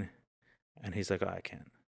to join?" And he's like, "Oh, I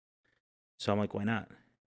can't." So I'm like, "Why not?"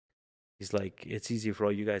 He's like, "It's easier for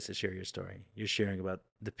all you guys to share your story. You're sharing about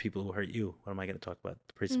the people who hurt you. What am I going to talk about?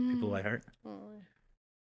 The people who I hurt?" Oh.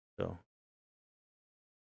 So.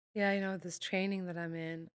 Yeah, this training that I'm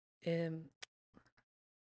in,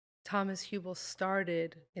 Thomas Hubel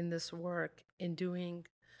started in this work in doing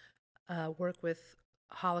work with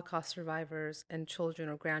Holocaust survivors and children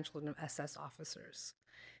or grandchildren of SS officers.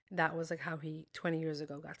 That was like how he 20 years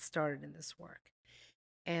ago got started in this work.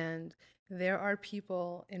 And there are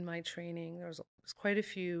people in my training, there's quite a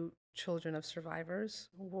few children of survivors.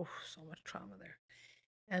 Whoa, so much trauma there.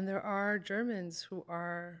 And there are Germans who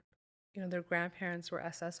are, their grandparents were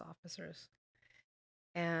SS officers.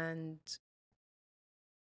 And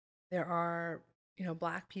there are,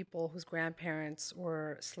 Black people whose grandparents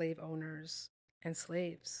were slave owners and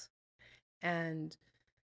slaves. And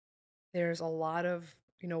there's a lot of,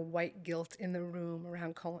 white guilt in the room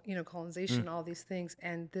around, colonization, all these things.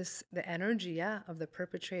 And the energy, of the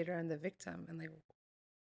perpetrator and the victim, and like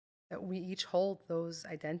that we each hold those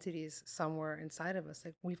identities somewhere inside of us.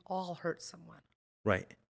 Like we've all hurt someone.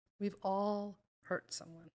 Right. We've all hurt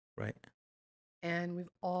someone. Right. And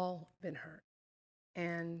we've all been hurt.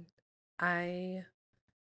 And I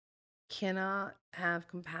cannot have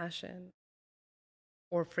compassion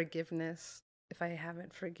or forgiveness if I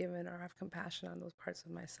haven't forgiven or have compassion on those parts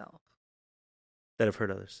of myself That have hurt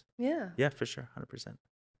others. Yeah. Yeah, for sure. 100%.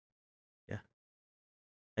 Yeah.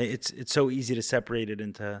 It's so easy to separate it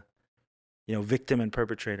into, victim and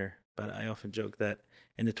perpetrator. But I often joke that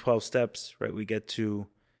in the 12 steps, right, we get to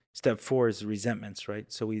step 4 is resentments,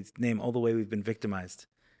 right? So we name all the way we've been victimized.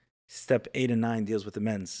 Step 8 and 9 deals with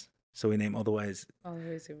amends. So we name all the ways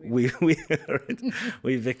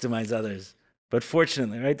we victimize others. But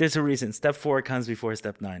fortunately, right, there's a reason. Step 4 comes before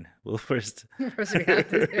step 9. Well, first we have to, first we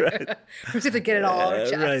have to get it all out of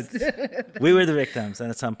chest. Right. We were the victims, and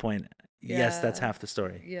at some point, yes, that's half the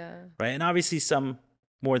story. Yeah. Right, and obviously some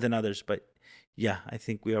more than others, but yeah, I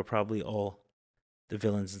think we are probably all the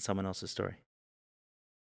villains in someone else's story.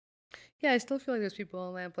 Yeah, I still feel like there's people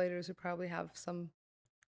in Lamplighters who probably have some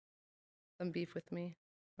beef with me,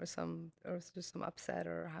 or just some upset,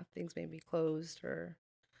 or how things may be closed,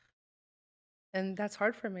 and that's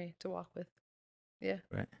hard for me to walk with. Yeah.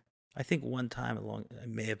 Right. I think one time I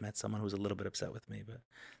may have met someone who was a little bit upset with me, but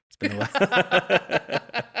it's been a while.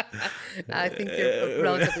 I think you're a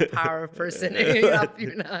relatively powerful person.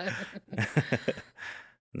 You're not.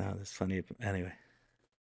 No, that's funny. Anyway,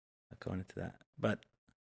 not going into that. But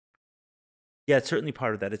yeah, it's certainly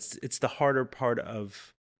part of that. It's the harder part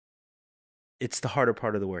of it's the harder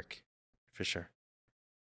part of the work, for sure.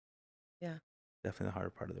 Yeah. Definitely the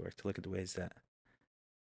harder part of the work, to look at the ways that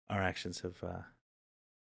our actions have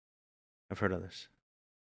hurt others.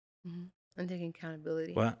 Mm-hmm. And taking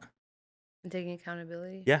accountability. What? And taking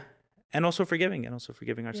accountability. Yeah, and also forgiving,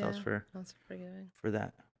 ourselves Yeah, for also forgiving.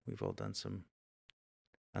 that. We've all done some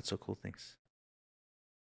not so cool things.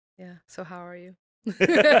 Yeah. So how are you?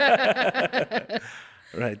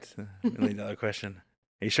 Right. $1 million question.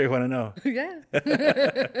 Are you sure you want to know? Yeah.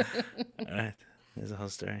 All right. There's a whole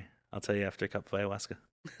story. I'll tell you after a cup of ayahuasca.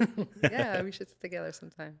 Yeah, we should sit together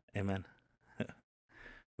sometime. Amen.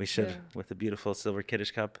 We should, with a beautiful silver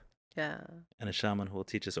Kiddush cup. Yeah. And a shaman who will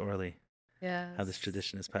teach us orally how this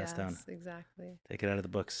tradition is passed down. Exactly. Take it out of the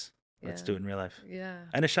books. Let's do it in real life. Yeah.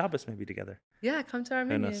 And a Shabbos maybe together. Yeah, come to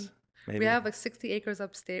Armenian. Maybe. We have like 60 acres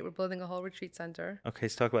upstate. We're building a whole retreat center. Okay,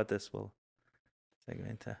 let's talk about this. We'll segue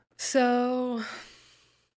into. So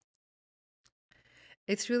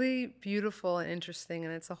it's really beautiful and interesting,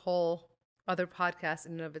 and it's a whole other podcast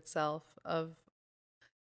in and of itself of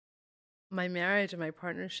my marriage and my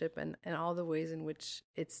partnership and all the ways in which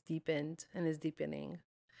it's deepened and is deepening.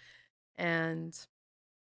 And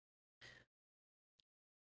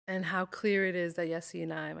how clear it is that Yessi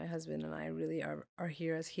and I, my husband and I, really are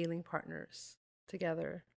here as healing partners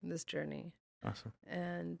together in this journey. Awesome.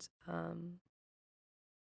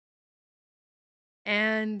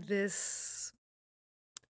 And this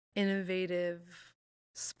innovative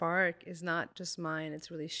spark is not just mine,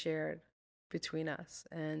 it's really shared between us.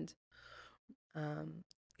 And,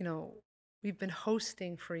 you know, we've been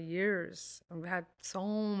hosting for years, and we've had so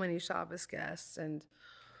many Shabbos guests, and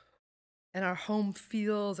our home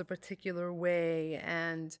feels a particular way,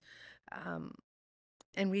 and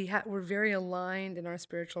we're very aligned in our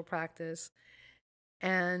spiritual practice,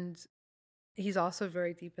 and he's also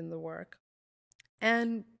very deep in the work.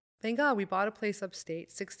 And thank God we bought a place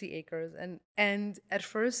upstate, 60 acres, and at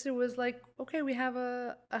first it was like, okay, we have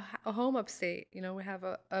a home upstate, you know, we have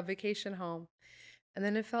a vacation home. And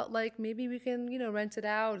then it felt like maybe we can, you know, rent it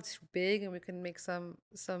out. It's big and we can make some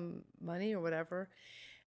money or whatever.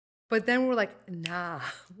 But then we're like, nah,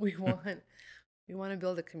 we want to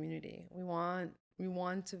build a community. We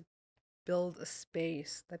want to build a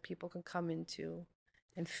space that people can come into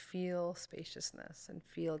and feel spaciousness and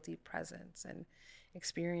feel deep presence and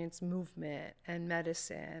experience movement and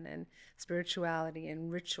medicine and spirituality and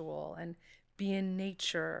ritual and be in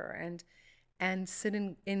nature and sit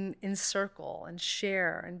in circle and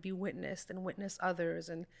share and be witnessed and witness others.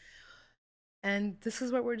 And this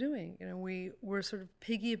is what we're doing. You know, we're sort of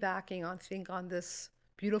piggybacking on this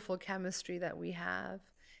beautiful chemistry that we have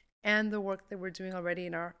and the work that we're doing already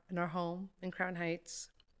in our home in Crown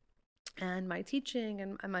Heights, and my teaching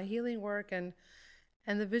and my healing work, and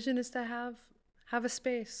the vision is to have a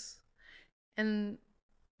space. And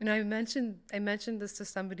you know, I mentioned this to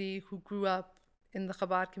somebody who grew up in the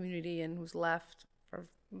Chabad community and who's left for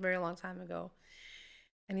a very long time ago.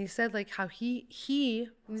 And he said like how he's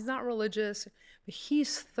not religious, but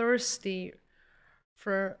he's thirsty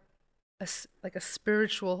for a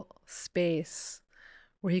spiritual space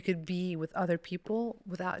where he could be with other people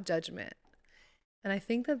without judgment. And I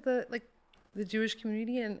think that the Jewish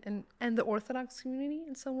community and the Orthodox community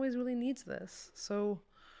in some ways really needs this. So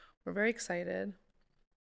we're very excited.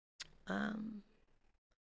 And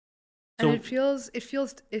it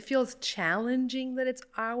feels challenging that it's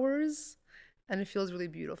ours, and it feels really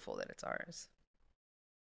beautiful that it's ours.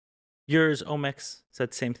 Yours, Omex, is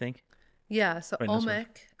that the same thing? Yeah, so right,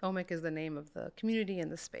 Omek is the name of the community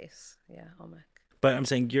and the space. Yeah, Omek. But I'm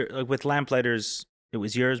saying with Lamplighters, it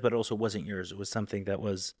was yours, but it also wasn't yours. It was something that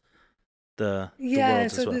was the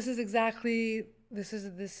world's so as well.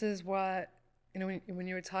 This is what, you know, when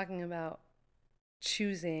you were talking about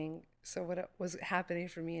choosing. So what was happening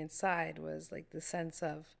for me inside was like the sense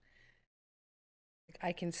of, like,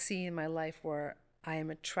 I can see in my life where I am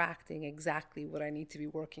attracting exactly what I need to be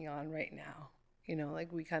working on right now. You know,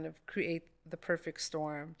 like we kind of create the perfect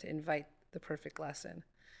storm to invite the perfect lesson.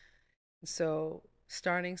 So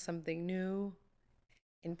starting something new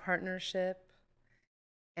in partnership,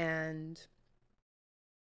 and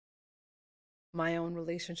my own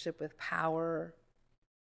relationship with power,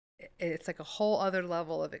 it's like a whole other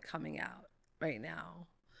level of it coming out right now.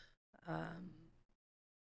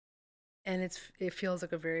 And it feels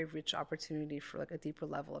like a very rich opportunity for like a deeper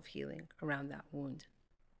level of healing around that wound.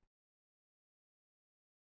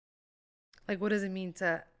 Like, what does it mean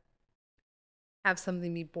to have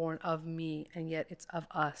something be born of me, and yet it's of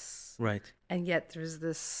us? Right. And yet there's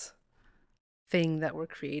this thing that we're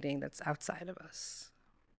creating that's outside of us.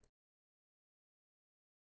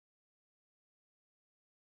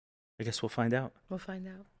 I guess we'll find out. We'll find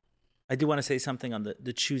out. I do want to say something on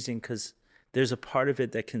the choosing, because there's a part of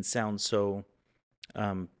it that can sound so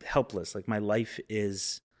helpless. Like my life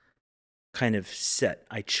is kind of set.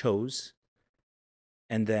 I chose,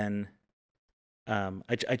 and then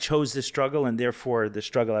I chose this struggle, and therefore the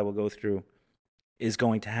struggle I will go through is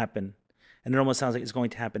going to happen. And it almost sounds like it's going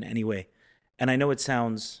to happen anyway. And I know it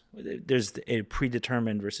sounds, there's a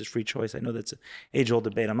predetermined versus free choice. I know that's an age-old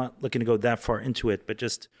debate. I'm not looking to go that far into it, but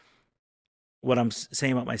just what I'm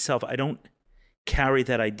saying about myself, I don't carry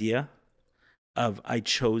that idea of I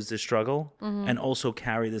chose the struggle, and also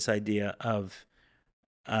carry this idea of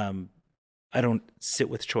I don't sit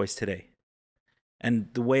with choice today. And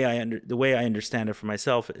the way I understand it for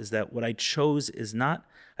myself is that what I chose is not,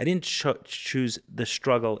 I didn't choose the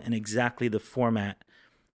struggle in exactly the format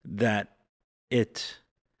that it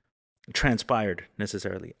transpired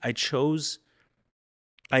necessarily. I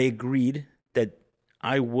agreed that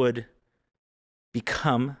I would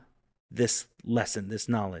become this lesson, this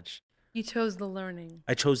knowledge. You chose the learning.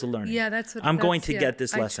 I chose the learning. Yeah, that's what I'm going to get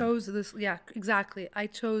this lesson. I chose this. Yeah, exactly. I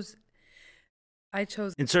chose.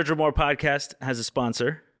 In Search of More podcast has a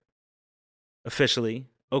sponsor officially.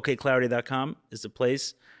 OKClarity.com is the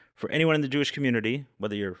place for anyone in the Jewish community,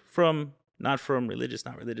 whether you're from, not from, religious,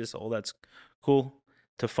 not religious, all that's cool,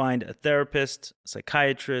 to find a therapist,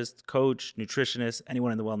 psychiatrist, coach, nutritionist,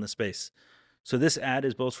 anyone in the wellness space. So this ad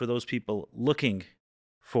is both for those people looking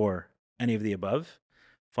for any of the above.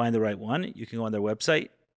 Find the right one. You can go on their website,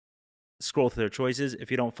 scroll through their choices.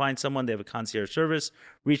 If you don't find someone, they have a concierge service.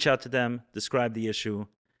 Reach out to them, describe the issue,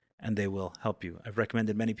 and they will help you. I've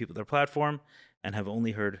recommended many people their platform and have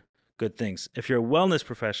only heard good things. If you're a wellness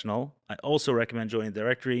professional, I also recommend joining the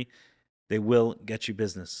directory. They will get you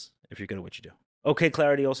business if you're good at what you do. OK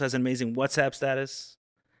Clarity also has an amazing WhatsApp status.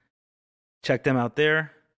 Check them out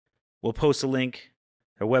there. We'll post a link,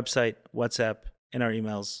 their website, WhatsApp, in our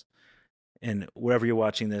emails, and wherever you're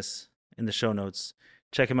watching this, in the show notes.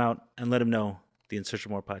 Check them out and let them know the In Search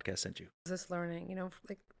of More podcast sent you. This learning,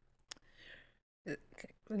 like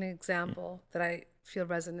an example that I feel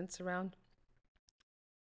resonance around.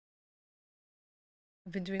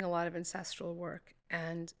 I've been doing a lot of ancestral work,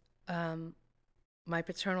 and my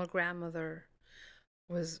paternal grandmother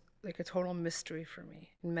was like a total mystery for me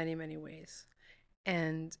in many, many ways.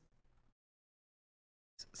 And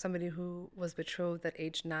somebody who was betrothed at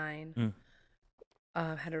age 9,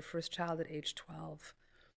 had her first child at age 12,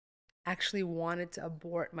 actually wanted to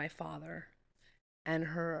abort my father. And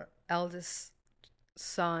her eldest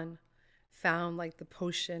son found like the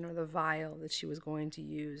potion or the vial that she was going to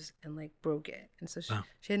use and like broke it. And so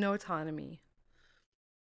she had no autonomy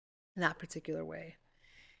in that particular way.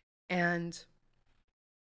 And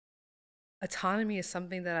autonomy is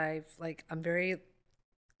something that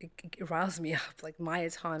it riles me up, like my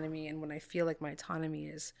autonomy. And when I feel like my autonomy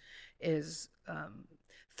is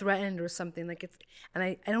threatened or something, like it's, and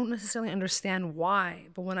I don't necessarily understand why,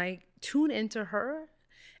 but when I tune into her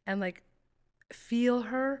and like feel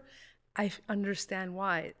her, I understand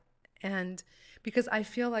why. And because I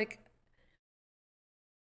feel like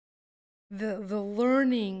the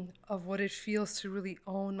learning of what it feels to really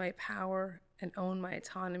own my power and own my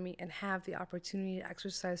autonomy and have the opportunity to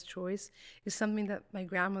exercise choice is something that my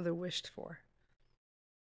grandmother wished for.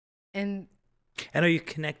 And are you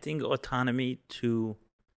connecting autonomy to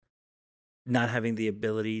not having the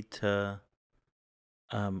ability to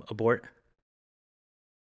abort?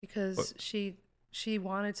 Because she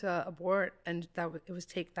wanted to abort, and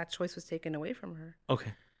that choice was taken away from her.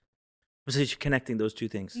 Okay. So you're connecting those two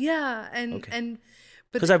things. Yeah, but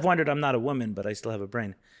because I've wondered, I'm not a woman, but I still have a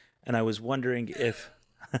brain. And I was wondering if,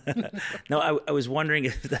 I was wondering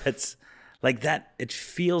if that's like that. It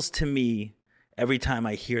feels to me every time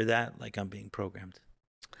I hear that, like I'm being programmed.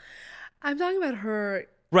 I'm talking about her.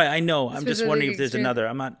 Right, I know. I'm just wondering if there's another.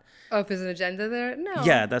 I'm not. Oh, if there's an agenda there? No.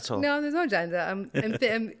 Yeah, that's all. No, there's no agenda.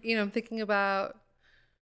 I'm thinking about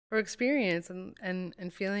her experience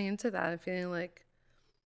and feeling into that and feeling like,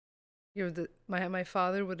 my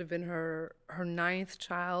father would have been her 9th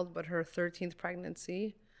child, but her 13th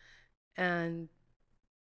pregnancy. And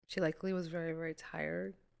she likely was very, very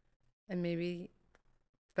tired and maybe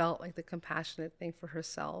felt like the compassionate thing for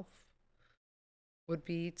herself would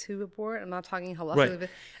be to abort. I'm not talking how lucky of it,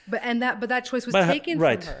 but that choice was taken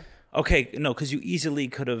from her. Okay, no, because you easily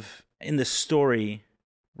could have, in the story,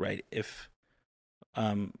 right, if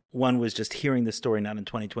one was just hearing the story not in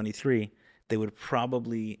 2023, they would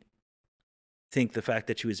probably think the fact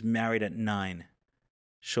that she was married at 9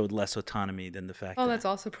 showed less autonomy than the fact that's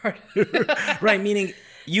also part of it. Right, meaning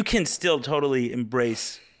you can still totally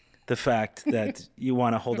embrace the fact that you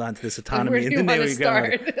want to hold on to this Like, autonomy where do and you then want there to you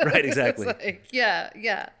go. start? Right, exactly. It's like,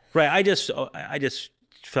 yeah. Right. I just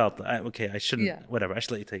felt okay. I shouldn't. Yeah. Whatever. I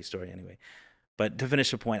should let you tell your story anyway. But to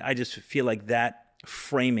finish the point, I just feel like that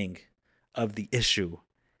framing of the issue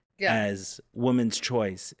Yeah. as woman's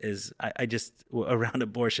choice is. I just around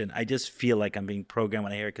abortion. I just feel like I'm being programmed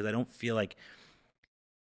when I hear it because I don't feel like.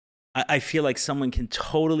 I feel like someone can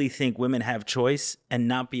totally think women have choice and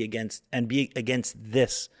not be against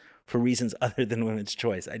this for reasons other than women's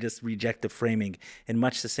choice. I just reject the framing in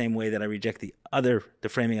much the same way that I reject the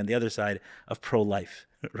framing on the other side of pro-life,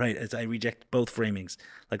 right? As I reject both framings.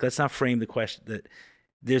 Like, let's not frame the question that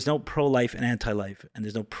there's no pro-life and anti-life, and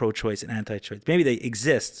there's no pro-choice and anti-choice. Maybe they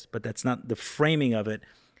exist, but that's not the framing of it.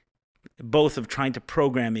 Both of trying to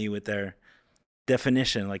program me with their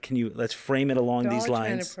definition. Like, let's frame it along They're these all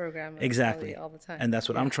trying lines. to program us Exactly. all the time. And that's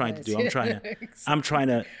what I'm trying to do. Exactly. I'm trying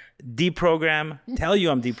to deprogram, tell you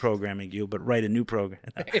I'm deprogramming you, but write a new program.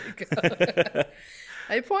 There you go.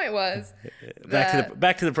 My point was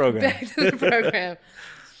back to the program. Back to the program.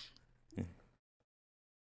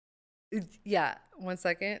 Yeah, 1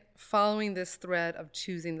 second. Following this thread of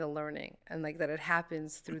choosing the learning, and like that it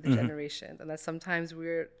happens through the generations, and that sometimes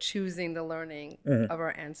we're choosing the learning of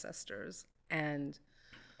our ancestors, and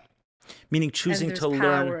meaning choosing there's to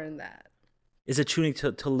power learn. in that. Is it choosing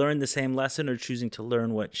to learn the same lesson, or choosing to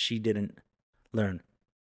learn what she didn't learn?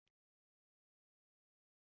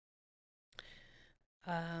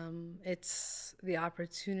 It's the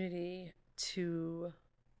opportunity to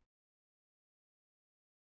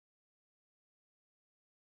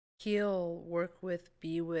heal, work with,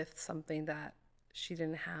 be with something that she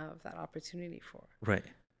didn't have that opportunity for. Right.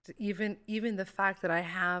 Even the fact that I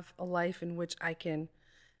have a life in which I can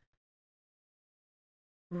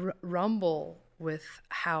rumble with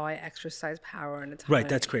how I exercise power and autonomy. Right,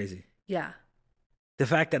 that's crazy. Yeah. The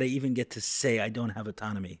fact that I even get to say I don't have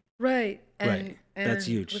autonomy. Right. Right. That's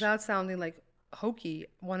and huge. Without sounding like hokey,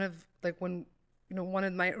 one of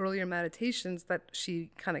my earlier meditations that she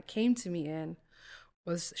kind of came to me in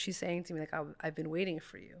was she saying to me, like, I've been waiting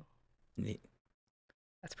for you. Neat.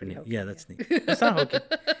 That's pretty Neat. hokey. Yeah, that's neat. It's not hokey.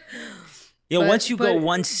 Once you go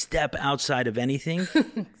one step outside of anything,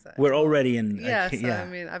 Exactly. we're already in. Yeah, so, yeah. I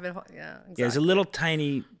mean, exactly. Yeah, there's a little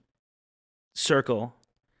tiny circle.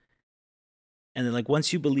 And then, like,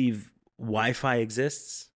 once you believe Wi-Fi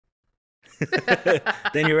exists,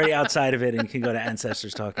 then you're already outside of it and you can go to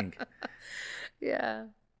ancestors talking. Yeah.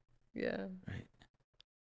 Right.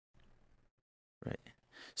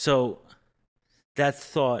 So that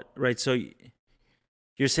thought, right? So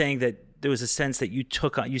you're saying that there was a sense that you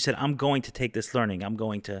took on, you said, I'm going to take this learning. I'm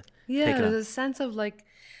going to take it on. There's a sense of like,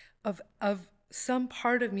 of some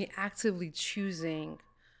part of me actively choosing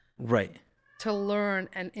Right. to learn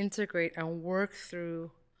and integrate and work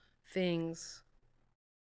through things.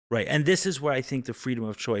 Right. And this is where I think the freedom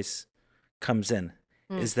of choice comes in,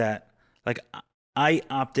 is that, like, I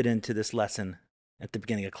opted into this lesson at the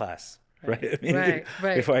beginning of class, right? I mean,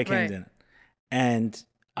 Right. Before I came in. And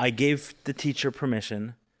I gave the teacher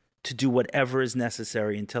permission to do whatever is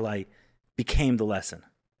necessary until I became the lesson.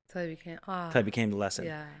 Until I became the lesson.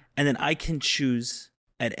 Yeah. And then I can choose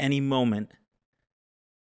at any moment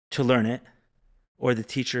to learn it, or the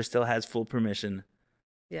teacher still has full permission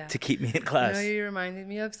to keep me in class. You reminded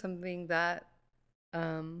me of something that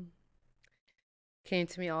came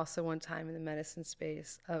to me also one time in the medicine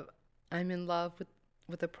space of I'm in love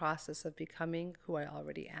with the process of becoming who I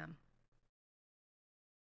already am.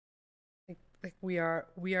 Like we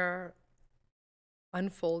are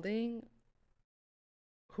unfolding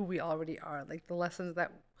who we already are, like the lessons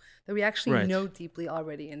that we actually know deeply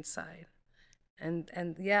already inside.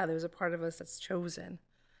 And yeah, there's a part of us that's chosen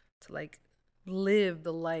to like live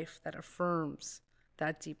the life that affirms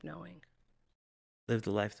that deep knowing. Live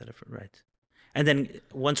the life that right. And then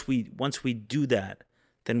once we do that,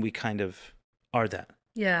 then we kind of are that.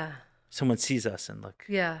 Yeah. Someone sees us and look.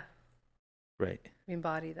 Yeah. Right. We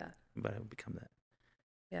embody that. But I will become that.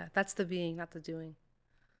 Yeah, that's the being, not the doing.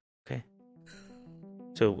 Okay.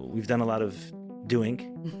 So we've done a lot of doing.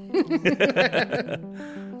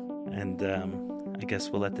 And I guess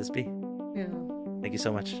we'll let this be. Yeah. Thank you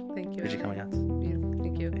so much. Thank you. Appreciate you coming out. Beautiful.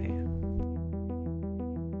 Thank you. Yeah.